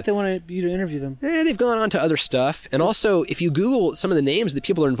talk to. Why don't they want you to interview them? They've gone on to other stuff, and also if you Google some of the names of the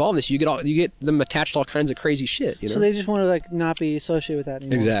people that are involved in this, you get them attached to all kinds of crazy shit. You know? So they just want to like not be associated with that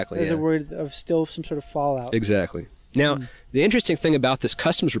anymore. Exactly. Because yeah. they're worried of still some sort of fallout. Exactly. Now, the interesting thing about this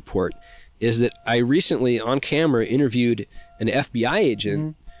customs report is that I recently, on camera, interviewed an FBI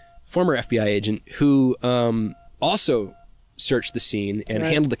agent, former FBI agent, who also searched the scene and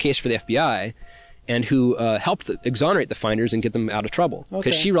handled the case for the FBI, and who helped exonerate the finders and get them out of trouble.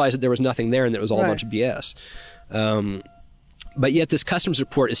 Because she realized that there was nothing there and that it was all a bunch of BS. But yet this customs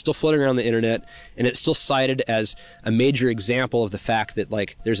report is still floating around the internet, and it's still cited as a major example of the fact that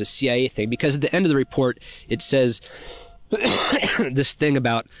like there's a CIA thing. Because at the end of the report, it says this thing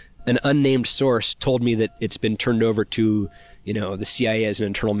about an unnamed source told me that it's been turned over to, the CIA as an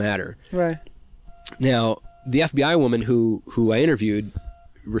internal matter. Right. Now, the FBI woman who I interviewed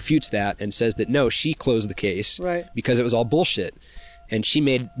refutes that and says that no, she closed the case because it was all bullshit. And she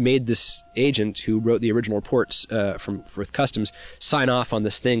made this agent who wrote the original reports for Customs sign off on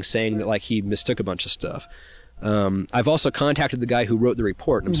this thing saying that like he mistook a bunch of stuff. I've also contacted the guy who wrote the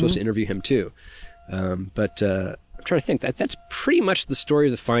report, and I'm supposed to interview him too. But I'm trying to think. That's pretty much the story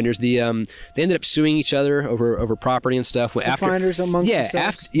of the finders. They ended up suing each other over property and stuff. The finders amongst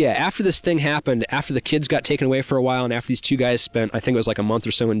themselves? After this thing happened, after the kids got taken away for a while, and after these two guys spent, I think it was like a month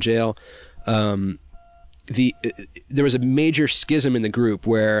or so in jail, there was a major schism in the group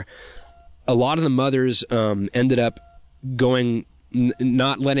where a lot of the mothers ended up going,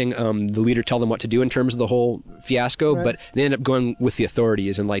 not letting the leader tell them what to do in terms of the whole fiasco, but they ended up going with the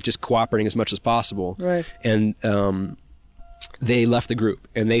authorities and like just cooperating as much as possible. Right. And they left the group,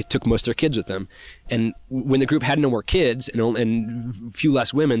 and they took most of their kids with them. And when the group had no more kids and a few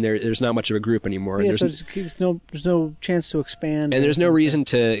less women, there's not much of a group anymore. Yeah, and so there's no chance to expand. And there's no reason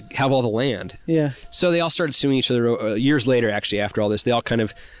to have all the land. Yeah. So they all started suing each other years later, actually, after all this. They all kind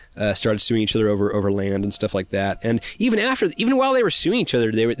of started suing each other over land and stuff like that. And even while they were suing each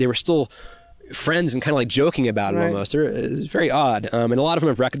other, they were still friends and kind of like joking about it almost. It's very odd. And a lot of them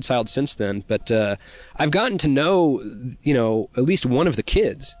have reconciled since then. But I've gotten to know, at least one of the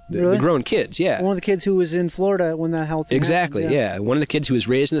kids, the grown kids. Yeah. One of the kids who was in Florida when that whole thing Exactly. happened. Yeah. One of the kids who was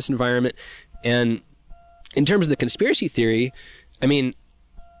raised in this environment. And in terms of the conspiracy theory, I mean,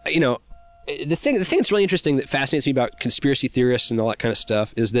 the thing that's really interesting that fascinates me about conspiracy theorists and all that kind of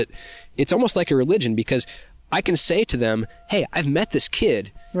stuff is that it's almost like a religion, because I can say to them, hey, I've met this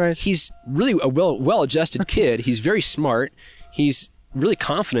kid. Right. He's really a well-adjusted kid. He's very smart. He's really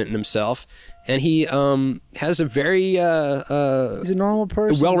confident in himself. And he has a very he's a normal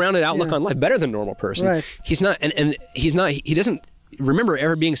person, well-rounded outlook on life, better than a normal person. Right. He's not, and he's not. He doesn't remember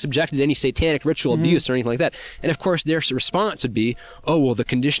ever being subjected to any satanic ritual abuse or anything like that. And of course, their response would be, "Oh, well, the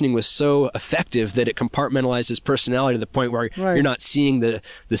conditioning was so effective that it compartmentalized his personality to the point where you're not seeing the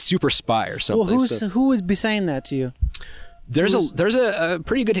super spy or something." Well, who would be saying that to you? There's a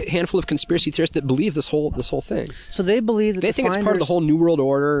pretty good handful of conspiracy theorists that believe this whole thing. So they believe that they think it's part of the whole New World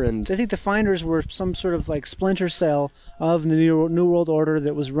Order, and they think the finders were some sort of like splinter cell of the New World Order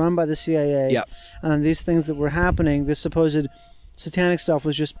that was run by the CIA. Yep. And these things that were happening, this supposed satanic stuff,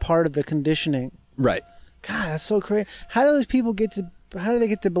 was just part of the conditioning. Right. God, that's so crazy. How do those people get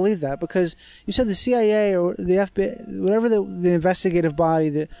to believe that? Because you said the CIA or the FBI, whatever the investigative body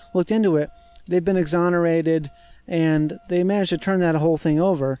that looked into it, they've been exonerated, and they managed to turn that whole thing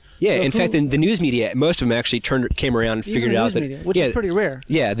over. Yeah, so in fact, the news media, most of them actually came around and figured out that... which is pretty rare.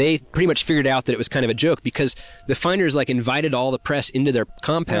 Yeah, they pretty much figured out that it was kind of a joke, because the finders invited all the press into their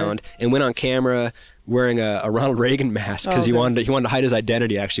compound and went on camera wearing a Ronald Reagan mask because he wanted to hide his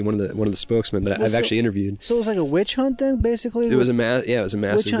identity. Actually, one of the spokesmen that I've actually interviewed. So it was like a witch hunt then, basically. It was a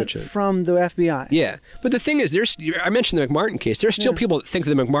massive witch hunt from the FBI. Yeah, but the thing is, I mentioned the McMartin case. There's still people that think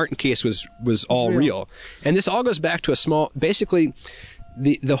that the McMartin case was all real, and this all goes back to basically.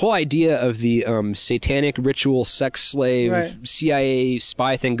 The whole idea of the satanic ritual sex slave CIA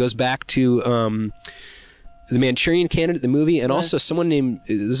spy thing goes back to the Manchurian Candidate, the movie, and also someone named,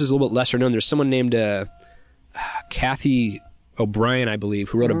 this is a little bit lesser known, there's someone named Kathy O'Brien, I believe,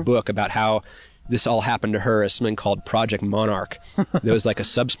 who wrote a book about how this all happened to her as something called Project Monarch. There was like a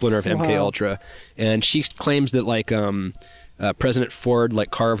sub-splinter of MK Ultra, and she claims that President Ford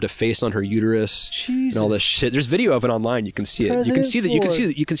like carved a face on her uterus Jesus. and all this shit. There's video of it online. You can see it. You can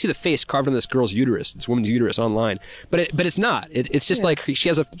see the face carved on this girl's uterus. This woman's uterus online. But it's not. It's just like she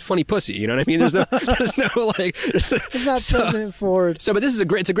has a funny pussy. You know what I mean? There's no like. It's not President Ford. So, but this is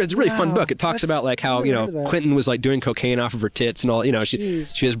it's a really fun book. It talks about like how Clinton was like doing cocaine off of her tits and all. She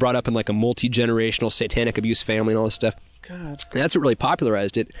was brought up in like a multi-generational satanic abuse family and all this stuff. God. And that's what really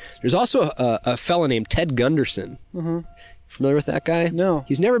popularized it. There's also a fella named Ted Gunderson. Mm-hmm. Familiar with that guy? No.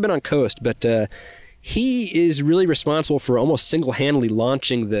 He's never been on Coast, but he is really responsible for almost single-handedly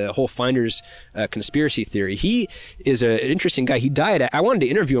launching the whole Finders conspiracy theory. He is an interesting guy. He died. I wanted to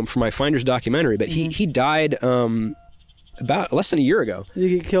interview him for my Finders documentary, but he died about less than a year ago. Did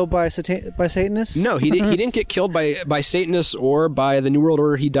he get killed by Satanists? No, he didn't get killed by Satanists or by the New World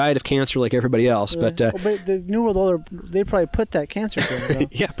Order. He died of cancer like everybody else. Really? But the New World Order, they probably put that cancer to him.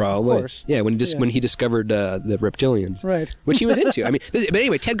 Yeah, probably. Of course. Yeah, when he discovered the reptilians, right? Which he was into. I mean, but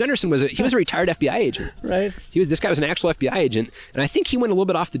anyway, Ted Gunderson was a retired FBI agent. Right. This guy was an actual FBI agent, and I think he went a little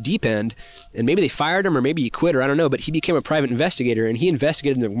bit off the deep end, and maybe they fired him or maybe he quit or I don't know. But he became a private investigator, and he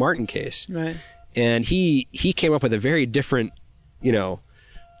investigated the McMartin case. Right. And he came up with a very different,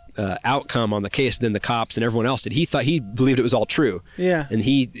 outcome on the case than the cops and everyone else did. He believed it was all true. Yeah. And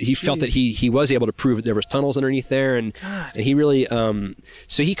he felt that he was able to prove that there was tunnels underneath there, and he really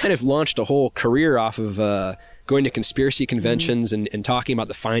so he kind of launched a whole career off of going to conspiracy conventions and talking about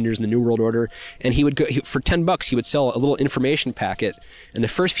the Finders and the New World Order. And he would go for $10. He would sell a little information packet, and the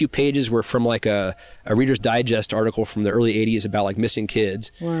first few pages were from like a Reader's Digest article from the early '80s about like missing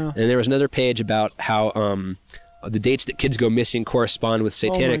kids. Wow. And there was another page about how the dates that kids go missing correspond with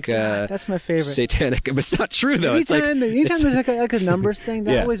satanic. Oh my God, that's my favorite. Satanic, but it's not true though. Anytime there's like a numbers thing,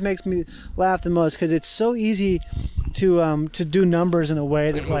 that always makes me laugh the most because it's so easy to do numbers in a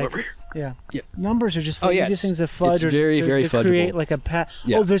way that like. Yeah. Numbers are just the easiest things to fudge. It's very, very fudgeable. Create like a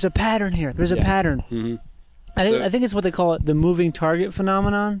Oh, there's a pattern here. There's a pattern. Mm-hmm. I think it's what they call it, the moving target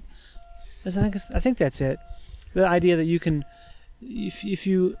phenomenon. I think that's it. The idea that you can, if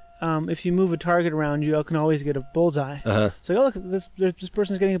you move a target around, you can always get a bullseye. It's like, oh look, this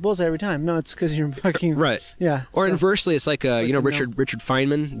person's getting a bullseye every time. No, it's because you're fucking right. Yeah. Or inversely, it's like Richard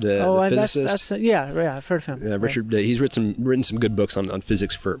Feynman, the physicist. That's I've heard of him. Richard, he's written some good books on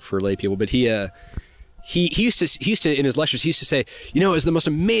physics for lay people, but he used to in his lectures he used to say, it was the most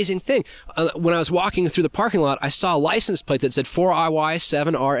amazing thing. When I was walking through the parking lot, I saw a license plate that said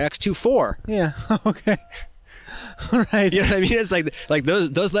 4IY7RX24. Yeah. Okay. Right. You know what I mean? It's like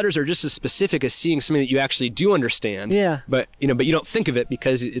those letters are just as specific as seeing something that you actually do understand. Yeah. But you don't think of it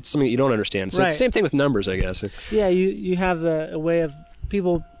because it's something that you don't understand. So it's the same thing with numbers, I guess. Yeah, you have a way of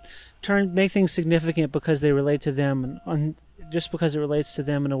people make things significant because they relate to them, and just because it relates to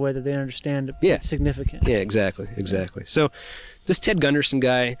them in a way that they understand, it's significant. Yeah, exactly. So this Ted Gunderson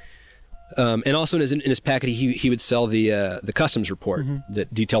guy. And also in his packet, he would sell the customs report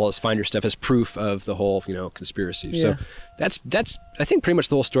that detail all his Finder stuff as proof of the whole conspiracy. Yeah. So that's I think pretty much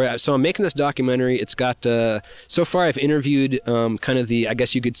the whole story. So I'm making this documentary. It's got so far I've interviewed kind of I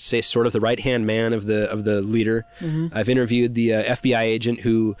guess you could say sort of the right hand man of the leader. I've interviewed the FBI agent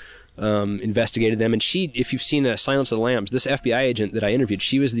who investigated them, and if you've seen Silence of the Lambs, this FBI agent that I interviewed,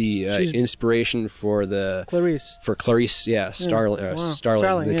 she was the inspiration for Clarice,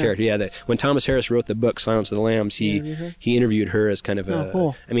 Starling, the character. Yeah, when Thomas Harris wrote the book Silence of the Lambs, he interviewed her as kind of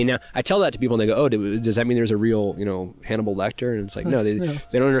cool. I mean, now I tell that to people and they go, "Oh, does that mean there's a real Hannibal Lecter?" And it's like, no, they don't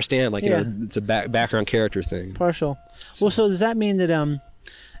understand. Like it's a background character thing. Partial. Well, so does that mean that?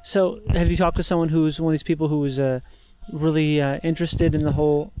 So have you talked to someone who's one of these people who was really interested in the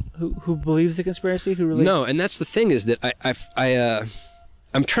whole, who believes the conspiracy? No, and that's the thing is that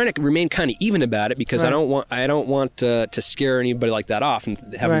I'm trying to remain kind of even about it because I don't want to scare anybody like that off and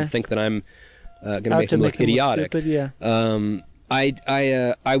have them think that I'm going to make them look idiotic. Look stupid,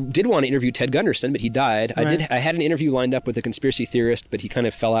 I did want to interview Ted Gunderson, but he died. Right. I had an interview lined up with a conspiracy theorist, but he kind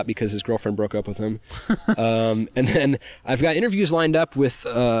of fell out because his girlfriend broke up with him. And then I've got interviews lined up with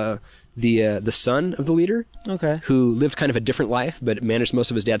the son of the leader, who lived kind of a different life but managed most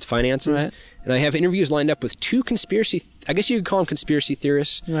of his dad's finances. Right. And I have interviews lined up with two I guess you could call them conspiracy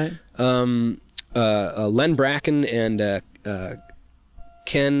theorists. Right. Len Bracken and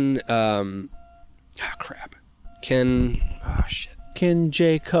Ken. Ken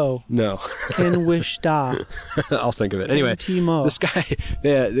J. Ko. No. Ken Wish Da. I'll think of it. Anyway, Timo. This guy,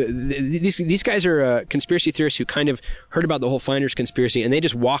 these guys are conspiracy theorists who kind of heard about the whole Finders conspiracy, and they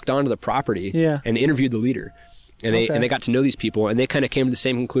just walked onto the property and interviewed the leader. And they got to know these people, and they kind of came to the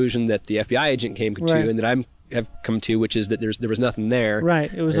same conclusion that the FBI agent came to, and that I'm have come to, which is that there was nothing there.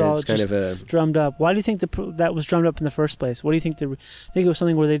 Right. It was and all it's kind of drummed up. Why do you think that was drummed up in the first place? What do you think? Think it was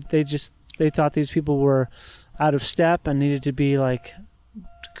something where they thought these people were out of step and needed to be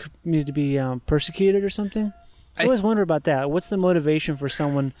persecuted or something? I always wonder about that. What's the motivation for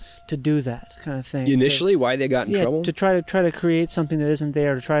someone to do that kind of thing? Initially, why they got in trouble? To try to create something that isn't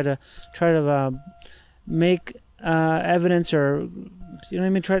there, to try to make evidence, or you know what I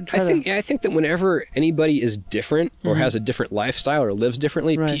mean? I think that whenever anybody is different or has a different lifestyle or lives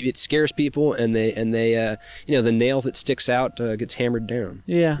differently, it scares people, and they the nail that sticks out gets hammered down.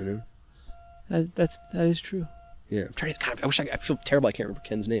 Yeah, you know? that is true. Yeah, I'm trying to. I feel terrible. I can't remember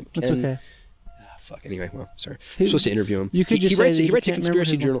Ken's name. That's okay. Fuck. Anyway, well, sorry. I'm supposed to interview him. You could he writes a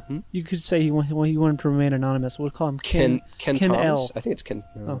conspiracy journal. You could say he wanted to remain anonymous. We'll call him Ken Thomas. L. I think it's Ken.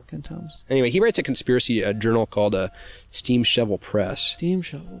 No. Oh, Ken Thomas. Anyway, he writes a conspiracy journal called Steam Shovel Press. Steam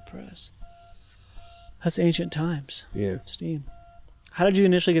Shovel Press. That's ancient times. Yeah. Steam. How did you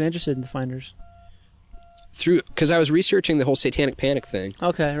initially get interested in the Finders? Because I was researching the whole Satanic Panic thing.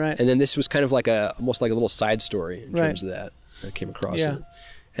 Okay, right. And then this was kind of almost like a little side story in terms of that. I came across it.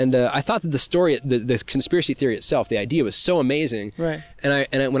 And I thought that the story, the conspiracy theory itself, the idea was so amazing. Right.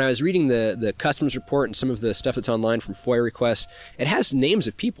 And when I was reading the customs report and some of the stuff that's online from FOIA requests, it has names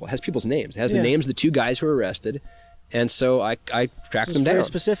of people. It has people's names. It has the names of the two guys who were arrested. And so I tracked them down. Very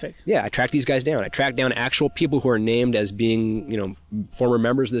specific. Yeah, I tracked these guys down. I tracked down actual people who are named as being, former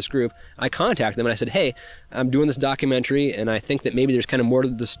members of this group. I contacted them and I said, "Hey, I'm doing this documentary, and I think that maybe there's kind of more to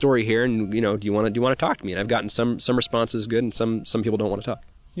the story here. And do you want to talk to me?" And I've gotten some responses good, and some people don't want to talk.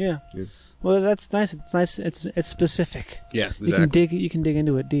 Yeah. Well, that's nice. It's nice. It's specific. Yeah, exactly. You can dig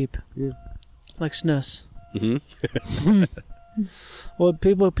into it deep. Yeah. Like snus. Mm-hmm. Well,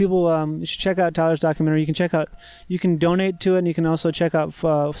 people, you should check out Tyler's documentary. You can donate to it, and you can also check out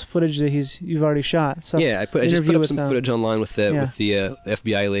footage that you've already shot. So I just put up some footage online with the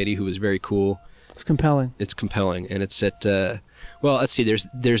FBI lady who was very cool. It's compelling. And it's at well, let's see.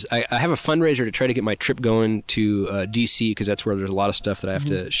 I have a fundraiser to try to get my trip going to DC, because that's where there's a lot of stuff that I have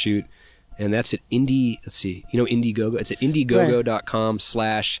to shoot, and that's at Indiegogo. It's at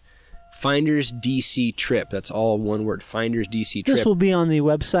Indiegogo.com/FindersDC Trip. That's all one word, Finders DC Trip. This will be on the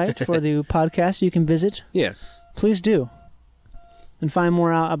website for the podcast. You can visit. Yeah. Please do. And find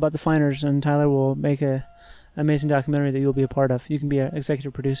more out about the Finders, and Tyler will make an amazing documentary that you'll be a part of. You can be an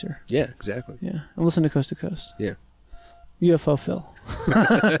executive producer. Yeah, exactly. Yeah. And listen to Coast to Coast. Yeah. UFO Phil.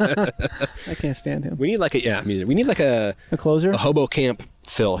 I can't stand him. We need a closer? A hobo camp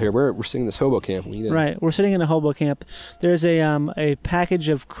Phil here. We're sitting in this hobo camp. Right. We're sitting in a hobo camp. There's a package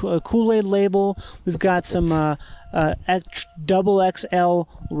of Kool-Aid label. We've got some double XL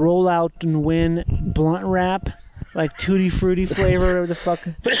roll out and win blunt wrap, like Tutti Frutti flavor or the fuck.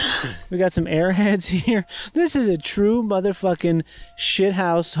 We got some Airheads here. This is a true motherfucking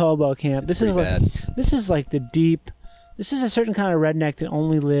shithouse hobo camp. This is like the deep. This is a certain kind of redneck that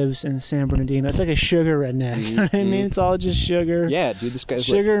only lives in San Bernardino. It's like a sugar redneck. Mm-hmm. You know what I mean? It's all just sugar. Yeah, dude, this guy's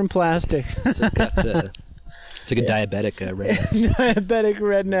sugar and plastic. It's like a diabetic redneck. Diabetic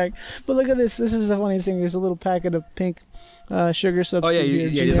redneck. But look at this. This is the funniest thing. There's a little packet of pink sugar substitute. Oh, yeah,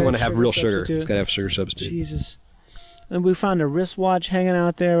 he doesn't want to have real sugar. He's got to have sugar substitute. Jesus. And we found a wristwatch hanging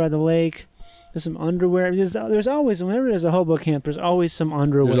out there by the lake. There's some underwear. There's always, whenever there's a hobo camp, there's always some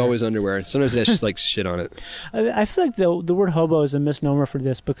underwear. There's always underwear. Sometimes there's just like shit on it. I feel like the word hobo is a misnomer for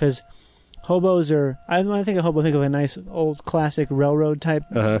this, because hobos are, when I think of hobo, I think of a nice old classic railroad type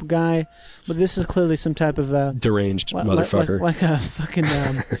guy, but this is clearly some type of deranged motherfucker. Like a fucking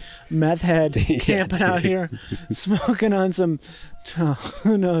meth head camping out here, smoking on some,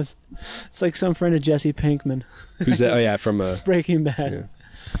 who knows? It's like some friend of Jesse Pinkman. Who's that? Oh yeah, from Breaking Bad.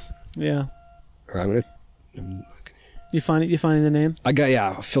 Yeah. I'm You finding the name? I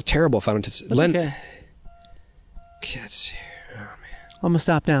feel terrible if I don't. That's okay. Let's see. Oh man. I'm gonna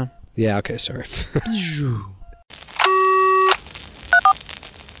stop down. Yeah. Okay. Sorry. I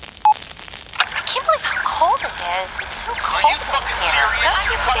can't believe how cold it is. It's so cold. Are you fucking serious?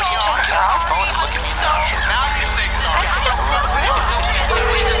 Don't you think you can get off phone and look at me now? Now you think it's so rude.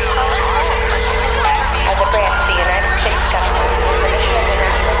 As a branch of the United States government.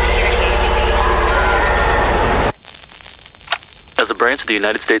 As a branch of the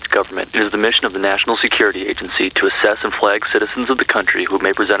United States government, it is the mission of the National Security Agency to assess and flag citizens of the country who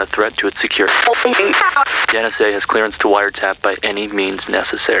may present a threat to its security. The NSA has clearance to wiretap by any means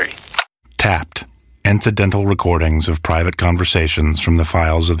necessary. Tapped. Incidental recordings of private conversations from the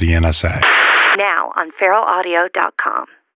files of the NSA. Now on feralaudio.com.